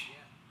church.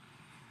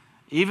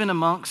 Even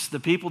amongst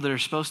the people that are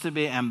supposed to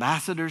be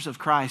ambassadors of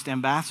Christ,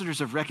 ambassadors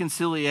of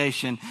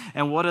reconciliation.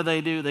 And what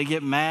do? They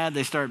get mad.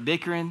 They start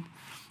bickering.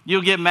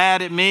 You'll get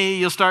mad at me.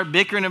 You'll start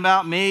bickering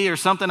about me or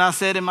something I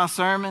said in my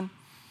sermon.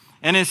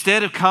 And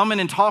instead of coming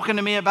and talking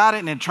to me about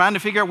it and trying to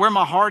figure out where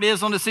my heart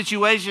is on the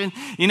situation,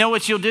 you know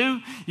what you'll do?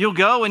 You'll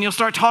go and you'll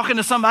start talking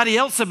to somebody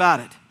else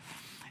about it.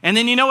 And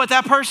then you know what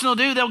that person will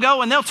do? They'll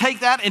go and they'll take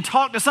that and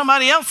talk to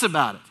somebody else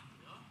about it.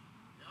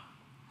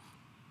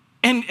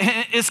 And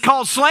it's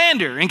called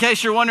slander, in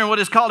case you're wondering what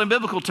it's called in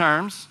biblical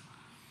terms.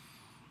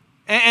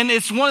 And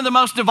it's one of the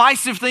most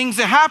divisive things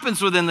that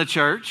happens within the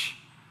church.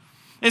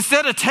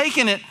 Instead of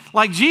taking it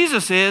like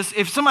Jesus is,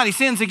 if somebody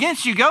sins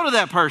against you, go to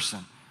that person.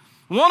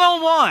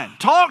 One-on-one.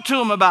 Talk to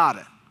them about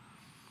it.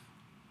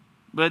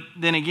 But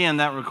then again,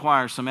 that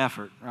requires some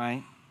effort,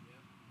 right?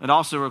 It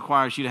also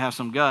requires you to have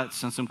some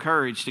guts and some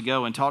courage to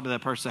go and talk to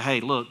that person. Hey,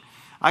 look,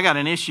 I got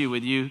an issue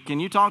with you. Can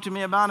you talk to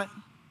me about it?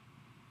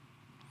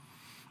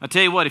 I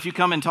tell you what, if you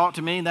come and talk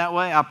to me that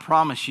way, I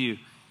promise you,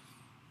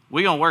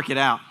 we're going to work it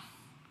out.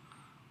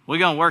 We're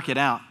going to work it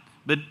out.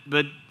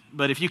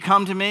 But if you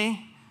come to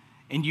me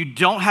and you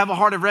don't have a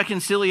heart of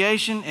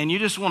reconciliation and you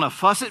just want to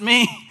fuss at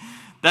me,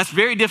 that's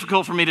very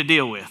difficult for me to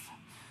deal with.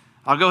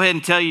 I'll go ahead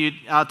and tell you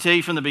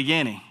from the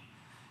beginning.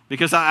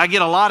 Because I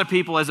get a lot of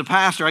people as a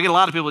pastor, I get a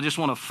lot of people that just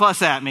want to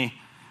fuss at me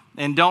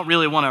and don't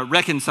really want to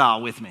reconcile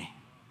with me.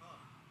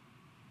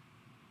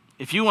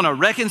 If you want to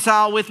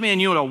reconcile with me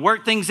and you want to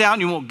work things out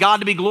and you want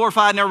God to be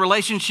glorified in our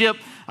relationship,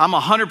 I'm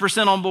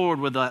 100% on board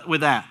with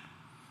that.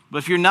 But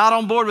if you're not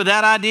on board with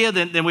that idea,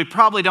 then we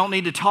probably don't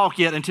need to talk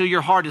yet until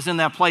your heart is in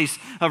that place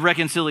of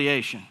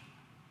reconciliation.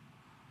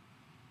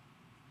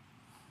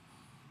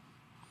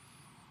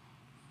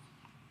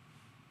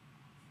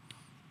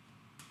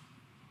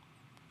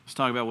 Let's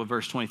talk about what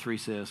verse 23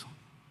 says.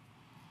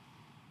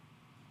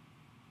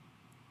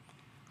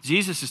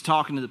 Jesus is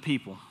talking to the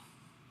people.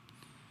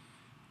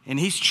 And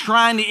he's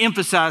trying to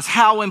emphasize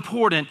how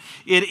important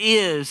it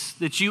is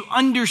that you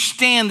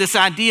understand this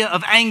idea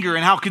of anger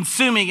and how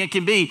consuming it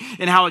can be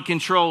and how it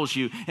controls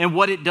you and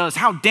what it does,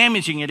 how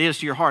damaging it is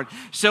to your heart.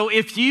 So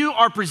if you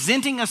are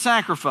presenting a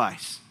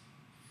sacrifice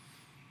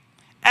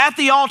at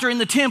the altar in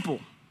the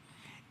temple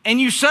and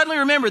you suddenly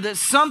remember that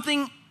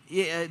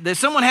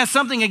someone has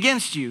something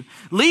against you,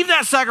 leave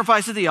that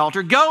sacrifice at the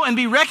altar, go and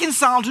be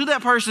reconciled to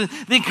that person,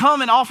 then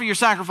come and offer your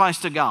sacrifice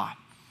to God.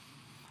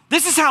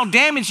 This is how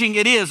damaging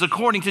it is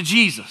according to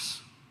Jesus.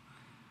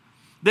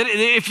 That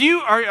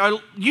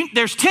if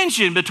there's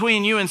tension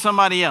between you and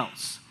somebody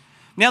else.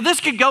 Now this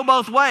could go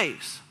both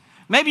ways.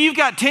 Maybe you've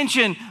got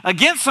tension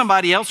against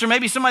somebody else, or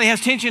maybe somebody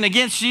has tension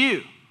against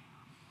you.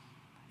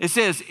 It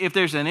says if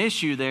there's an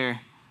issue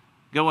there,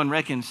 go and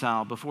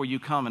reconcile before you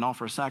come and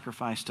offer a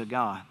sacrifice to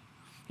God.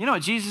 You know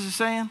what Jesus is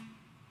saying?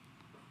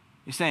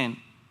 He's saying,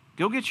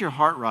 go get your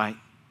heart right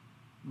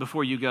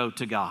before you go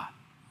to God.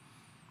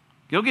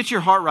 Go get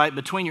your heart right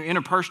between your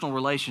interpersonal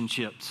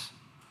relationships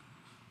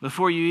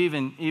before you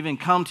even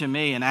come to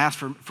me and ask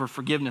for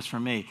forgiveness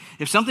from me.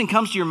 If something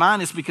comes to your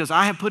mind, it's because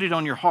I have put it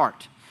on your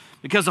heart.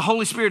 Because the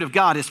Holy Spirit of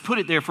God has put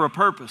it there for a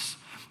purpose.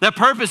 That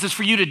purpose is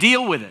for you to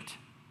deal with it.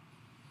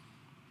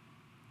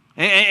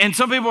 And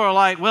some people are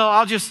like, well,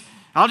 I'll just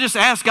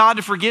ask God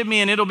to forgive me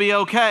and it'll be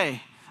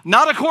okay.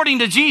 Not according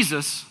to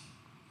Jesus.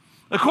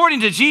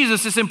 According to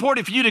Jesus, it's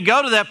important for you to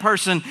go to that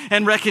person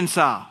and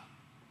reconcile.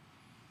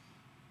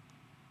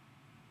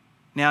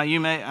 Now,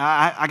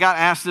 I got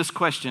asked this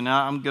question.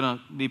 I'm going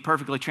to be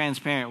perfectly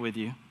transparent with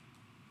you.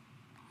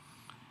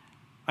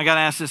 I got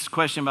asked this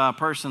question by a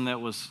person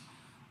that was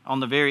on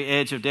the very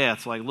edge of death.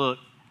 It's like, look,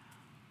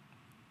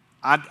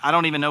 I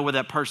don't even know where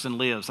that person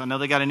lives. I know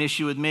they got an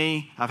issue with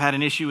me. I've had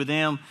an issue with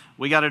them.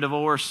 We got a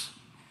divorce.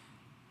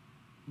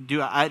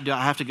 do I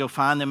have to go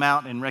find them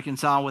out and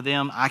reconcile with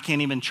them? I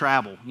can't even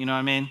travel, you know what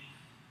I mean?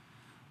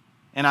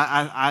 And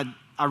I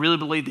really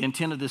believe the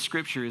intent of this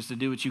scripture is to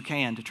do what you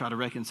can to try to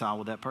reconcile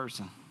with that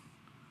person.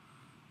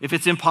 If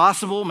it's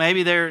impossible,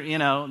 maybe they're in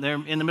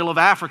the middle of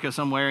Africa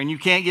somewhere and you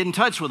can't get in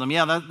touch with them.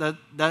 Yeah,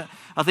 that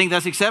I think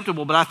that's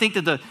acceptable. But I think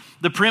that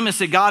the premise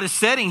that God is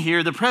setting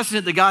here, the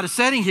precedent that God is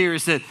setting here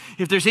is that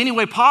if there's any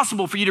way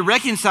possible for you to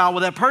reconcile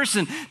with that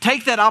person,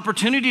 take that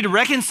opportunity to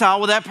reconcile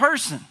with that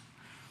person.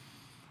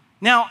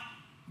 Now,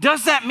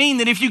 does that mean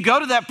that if you go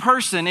to that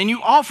person and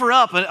you offer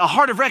up a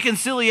heart of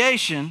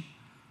reconciliation,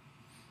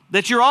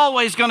 that you're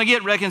always going to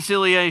get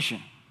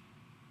reconciliation?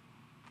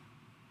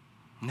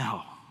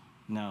 No.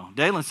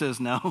 Dalen says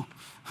no.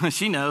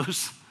 She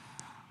knows.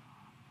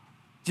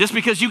 Just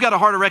because you got a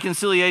heart of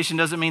reconciliation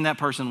doesn't mean that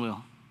person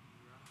will.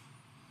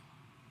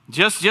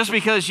 Just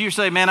because you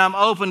say, man, I'm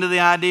open to the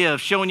idea of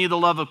showing you the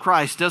love of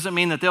Christ doesn't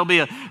mean that they'll be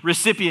a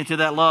recipient to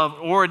that love,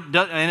 and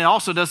it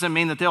also doesn't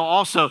mean that they'll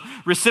also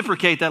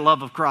reciprocate that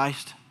love of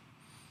Christ.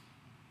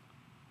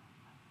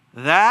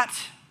 That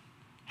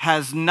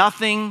has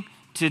nothing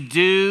to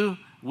do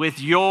with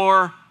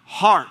your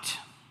heart.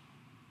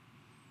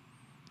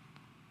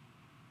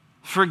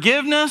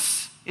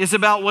 Forgiveness is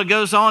about what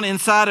goes on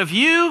inside of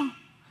you.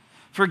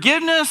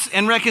 Forgiveness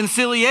and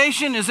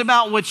reconciliation is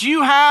about what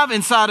you have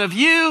inside of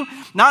you,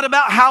 not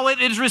about how it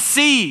is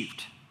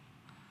received.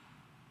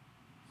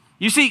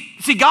 You see,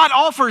 God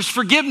offers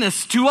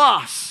forgiveness to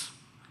us.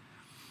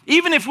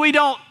 Even if we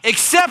don't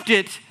accept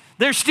it,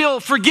 there's still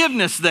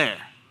forgiveness there.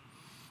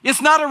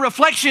 It's not a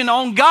reflection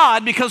on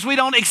God because we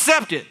don't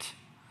accept it.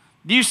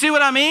 Do you see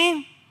what I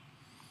mean?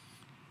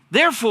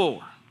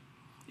 Therefore,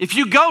 if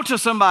you go to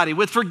somebody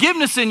with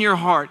forgiveness in your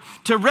heart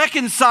to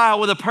reconcile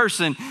with a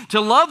person,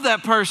 to love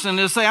that person,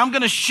 to say, I'm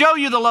going to show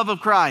you the love of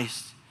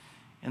Christ,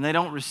 and they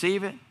don't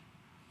receive it,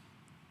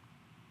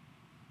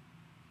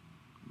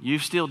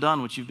 you've still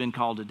done what you've been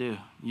called to do.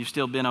 You've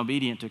still been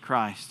obedient to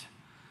Christ.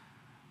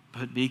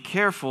 But be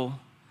careful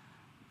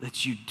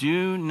that you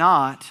do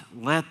not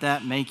let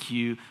that make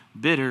you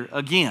bitter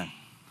again.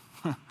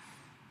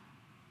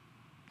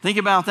 Think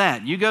about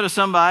that. You go to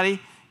somebody,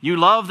 you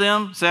love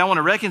them, say, I want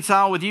to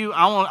reconcile with you,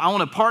 I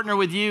want to partner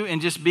with you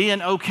and just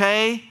being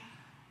okay,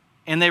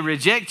 and they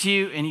reject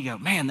you, and you go,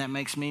 man, that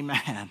makes me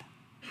mad.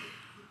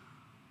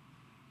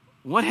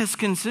 What has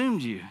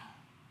consumed you?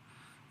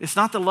 It's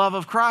not the love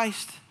of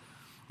Christ.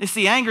 It's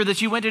the anger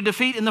that you went to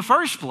defeat in the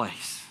first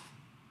place.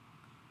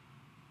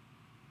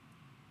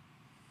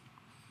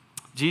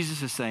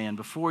 Jesus is saying,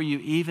 before you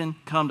even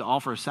come to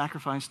offer a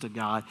sacrifice to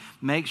God,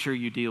 make sure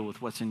you deal with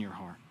what's in your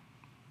heart.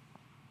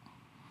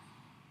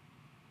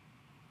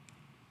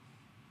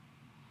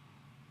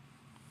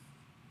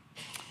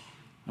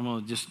 I'm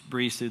going to just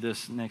breeze through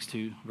this next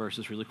two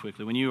verses really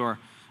quickly. When you are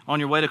on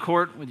your way to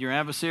court with your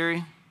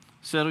adversary,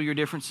 settle your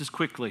differences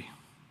quickly.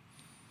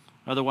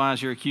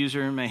 Otherwise, your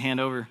accuser may hand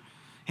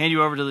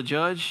you over to the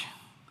judge,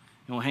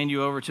 and will hand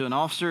you over to an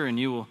officer, and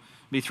you will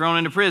be thrown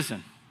into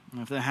prison.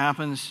 And if that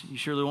happens, you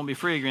surely won't be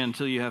free again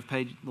until you have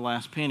paid the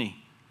last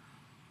penny.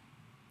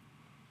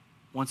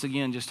 Once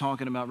again, just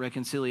talking about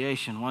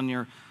reconciliation. When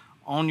you're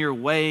on your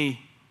way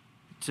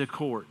to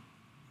court,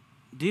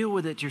 deal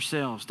with it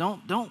yourselves.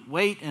 Don't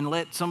wait and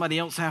let somebody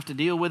else have to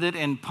deal with it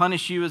and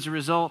punish you as a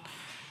result.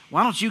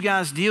 Why don't you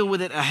guys deal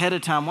with it ahead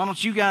of time? Why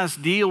don't you guys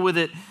deal with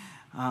it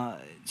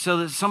so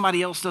that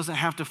somebody else doesn't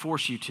have to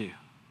force you to?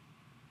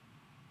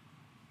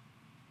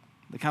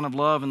 The kind of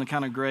love and the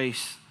kind of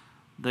grace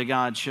that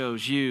God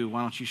shows you,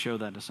 why don't you show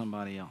that to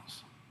somebody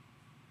else?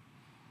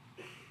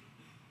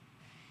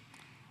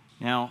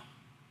 Now,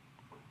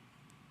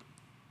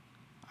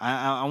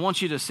 I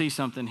want you to see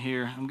something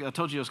here. I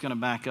told you I was going to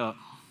back up.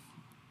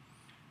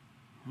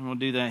 And we'll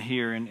do that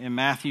here. In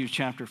Matthew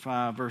chapter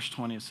 5, verse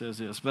 20, it says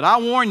this. But I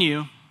warn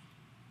you,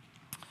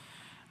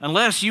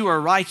 unless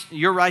your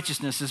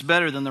righteousness is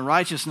better than the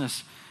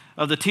righteousness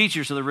of the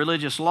teachers of the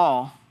religious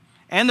law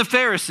and the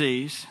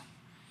Pharisees,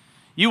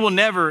 you will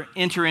never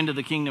enter into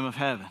the kingdom of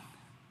heaven.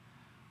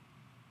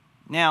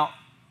 Now,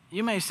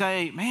 you may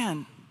say,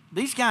 man,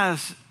 these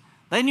guys,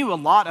 they knew a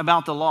lot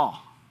about the law.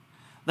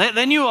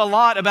 They knew a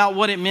lot about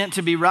what it meant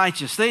to be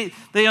righteous. They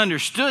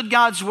understood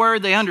God's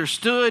word. They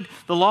understood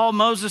the law of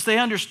Moses. They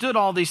understood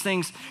all these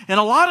things. And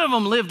a lot of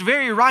them lived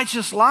very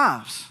righteous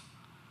lives.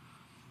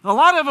 A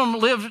lot of them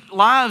lived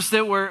lives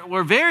that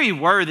were very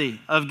worthy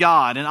of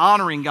God and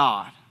honoring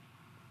God.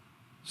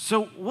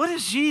 So what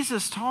is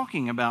Jesus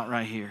talking about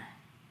right here?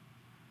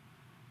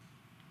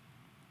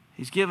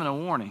 He's given a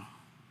warning.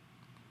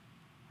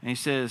 And he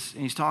says,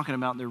 and he's talking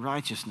about their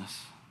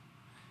righteousness.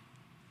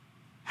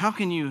 How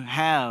can you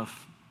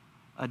have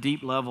a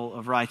deep level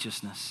of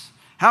righteousness?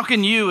 How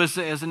can you as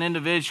an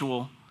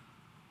individual,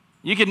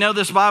 you could know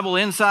this Bible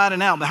inside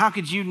and out, but how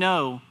could you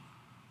know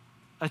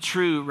a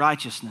true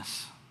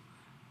righteousness?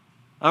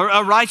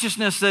 A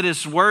righteousness that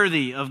is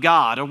worthy of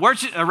God. A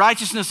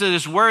righteousness that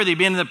is worthy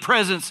being in the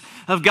presence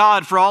of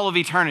God for all of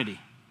eternity.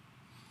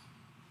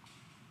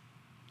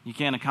 You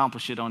can't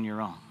accomplish it on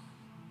your own.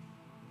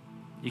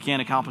 You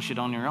can't accomplish it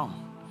on your own.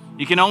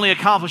 You can only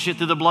accomplish it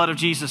through the blood of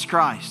Jesus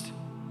Christ.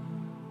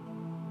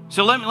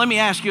 So let me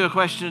ask you a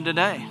question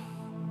today.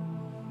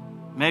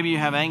 Maybe you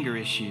have anger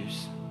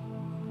issues.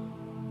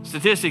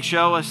 Statistics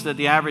show us that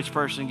the average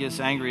person gets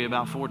angry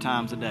about 4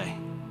 times a day.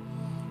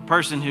 A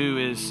person who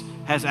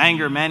has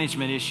anger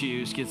management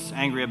issues gets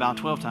angry about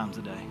 12 times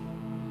a day.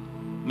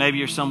 Maybe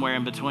you're somewhere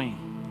in between.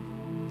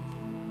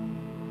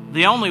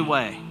 The only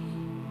way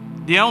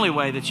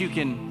that you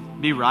can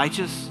be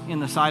righteous in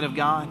the sight of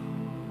God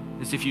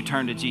is if you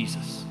turn to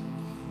Jesus.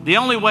 The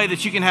only way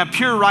that you can have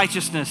pure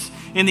righteousness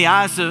in the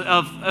eyes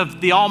of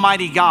the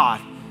Almighty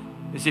God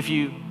is if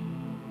you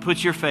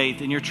put your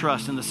faith and your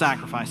trust in the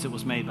sacrifice that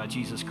was made by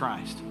Jesus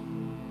Christ.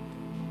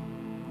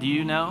 Do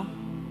you know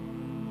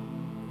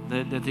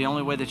that the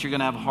only way that you're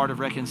going to have a heart of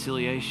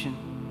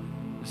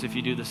reconciliation is if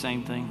you do the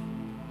same thing?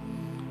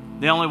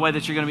 The only way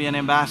that you're going to be an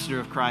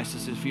ambassador of Christ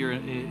is if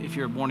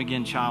you're a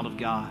born-again child of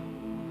God.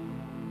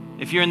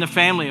 If you're in the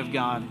family of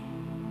God.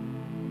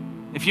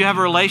 If you have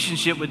a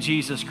relationship with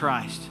Jesus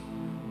Christ.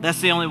 That's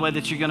the only way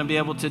that you're going to be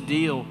able to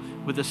deal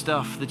with the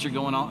stuff that's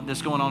going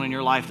on in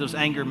your life, those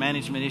anger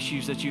management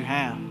issues that you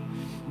have.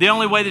 The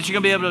only way that you're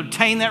going to be able to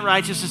obtain that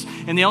righteousness,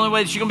 and the only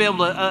way that you're going to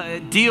be able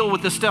to deal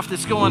with the stuff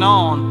that's going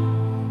on,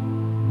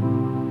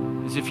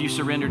 is if you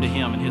surrender to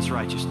Him and His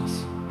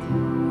righteousness.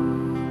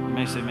 You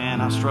may say,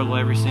 man, I struggle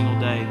every single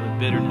day with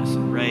bitterness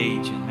and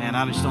rage, and man,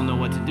 I just don't know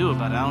what to do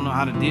about it. I don't know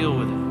how to deal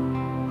with it.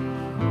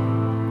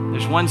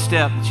 There's one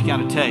step that you got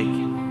to take.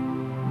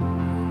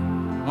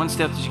 One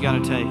step that you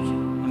got to take,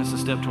 and it's a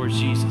step towards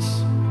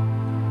Jesus.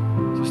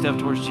 It's a step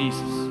towards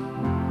Jesus.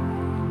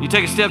 You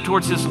take a step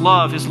towards His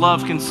love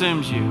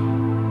consumes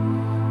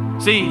you.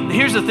 See,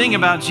 here's the thing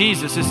about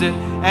Jesus is that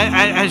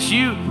as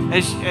you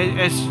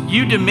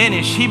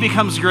diminish, He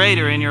becomes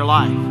greater in your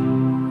life.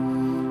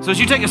 So as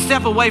you take a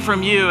step away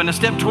from you and a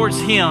step towards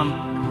Him,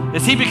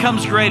 as He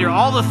becomes greater,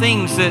 all the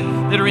things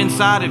that are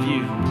inside of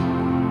you,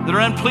 that are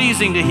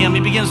unpleasing to Him,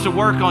 He begins to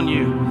work on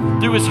you.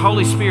 Through His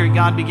Holy Spirit,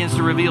 God begins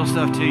to reveal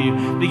stuff to you,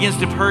 begins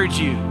to purge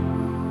you,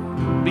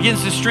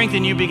 begins to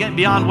strengthen you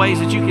beyond ways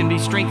that you can be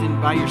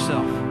strengthened by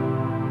yourself.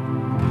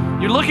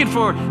 You're looking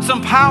for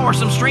some power,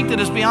 some strength that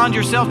is beyond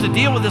yourself to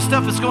deal with the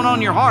stuff that's going on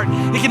in your heart.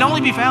 It can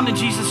only be found in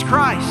Jesus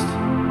Christ.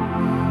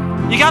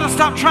 You got to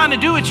stop trying to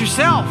do it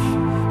yourself.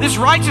 This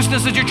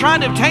righteousness that you're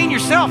trying to obtain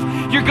yourself,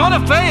 you're going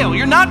to fail.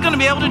 You're not going to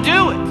be able to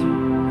do it.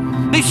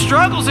 These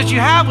struggles that you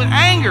have with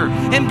anger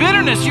and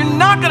bitterness, you're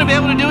not going to be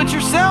able to do it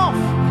yourself.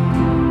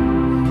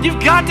 You've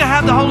got to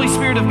have the Holy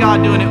Spirit of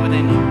God doing it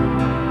within you.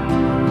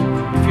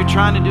 If you're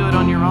trying to do it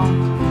on your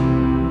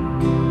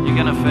own, you're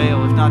going to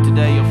fail. If not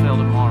today, you'll fail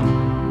tomorrow.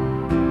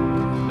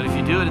 But if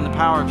you do it in the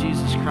power of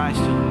Jesus Christ,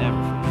 you'll never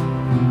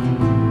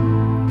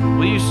fail.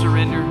 Will you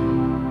surrender?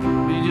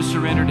 Will you just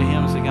surrender to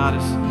Him and say, God,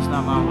 it's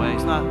not my way.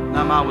 It's not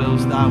my will,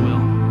 it's Thy will.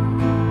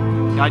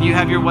 God, You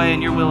have Your way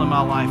and Your will in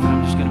my life, and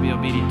I'm just going to be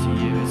obedient to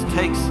You. It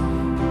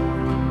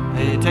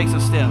takes a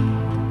step.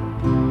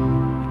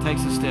 It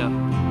takes a step.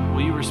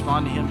 Will you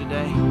respond to Him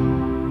today?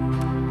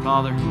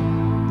 Father,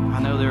 I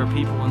know there are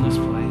people in this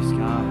place,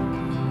 God.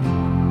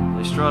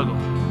 They struggle.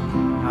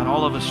 God,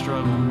 all of us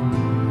struggle.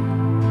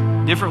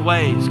 Different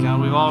ways, God.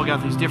 We've all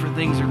got these different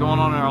things that are going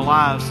on in our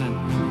lives.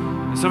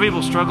 And some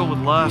people struggle with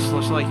lust,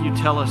 just like You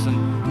tell us in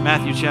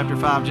Matthew chapter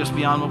 5, just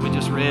beyond what we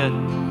just read.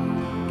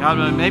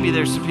 God, maybe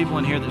there's some people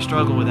in here that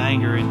struggle with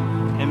anger.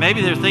 And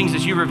maybe there are things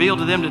that You revealed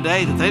to them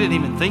today that they didn't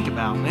even think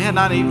about. They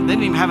didn't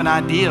even have an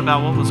idea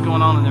about what was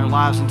going on in their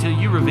lives until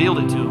You revealed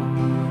it to them.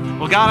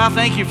 Well, God, I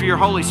thank You for Your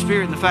Holy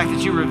Spirit and the fact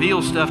that You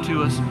reveal stuff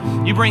to us.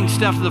 You bring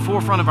stuff to the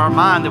forefront of our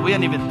mind that we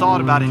hadn't even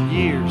thought about in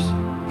years.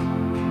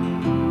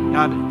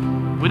 God,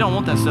 we don't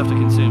want that stuff to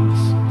consume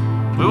us.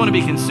 We want to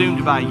be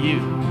consumed by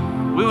You.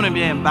 We want to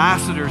be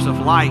ambassadors of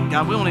light.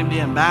 God, we want to be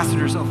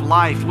ambassadors of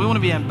life. We want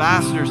to be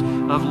ambassadors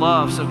of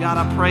love. So, God,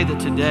 I pray that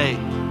today,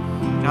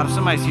 God, if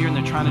somebody's here and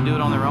they're trying to do it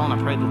on their own, I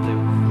pray that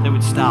they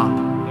would stop.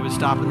 They would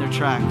stop in their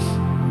tracks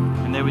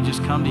and they would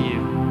just come to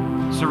You,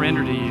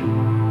 surrender to You.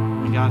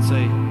 And God,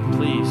 say,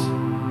 please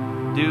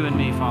do in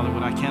me, Father,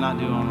 what I cannot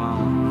do on my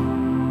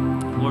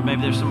own. Lord,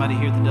 maybe there's somebody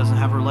here that doesn't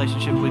have a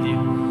relationship with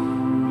You.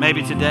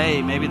 Maybe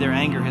today, maybe their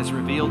anger has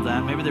revealed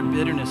that. Maybe their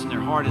bitterness in their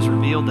heart has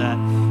revealed that.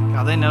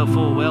 God, they know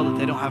full well that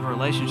they don't have a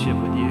relationship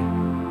with You.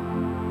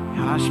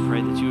 God, I just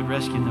pray that You would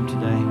rescue them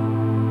today.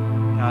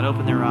 God,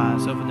 open their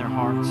eyes, open their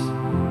hearts.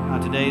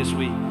 God, today as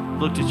we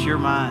looked at Your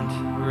mind,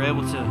 we were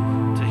able to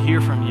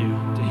hear from You,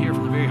 to hear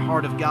from the very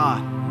heart of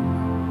God.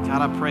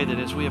 God, I pray that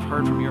as we have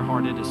heard from Your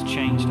heart, it has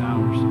changed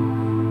ours.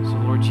 So,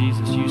 Lord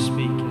Jesus, You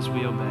speak as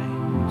we obey.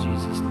 In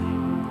Jesus' name.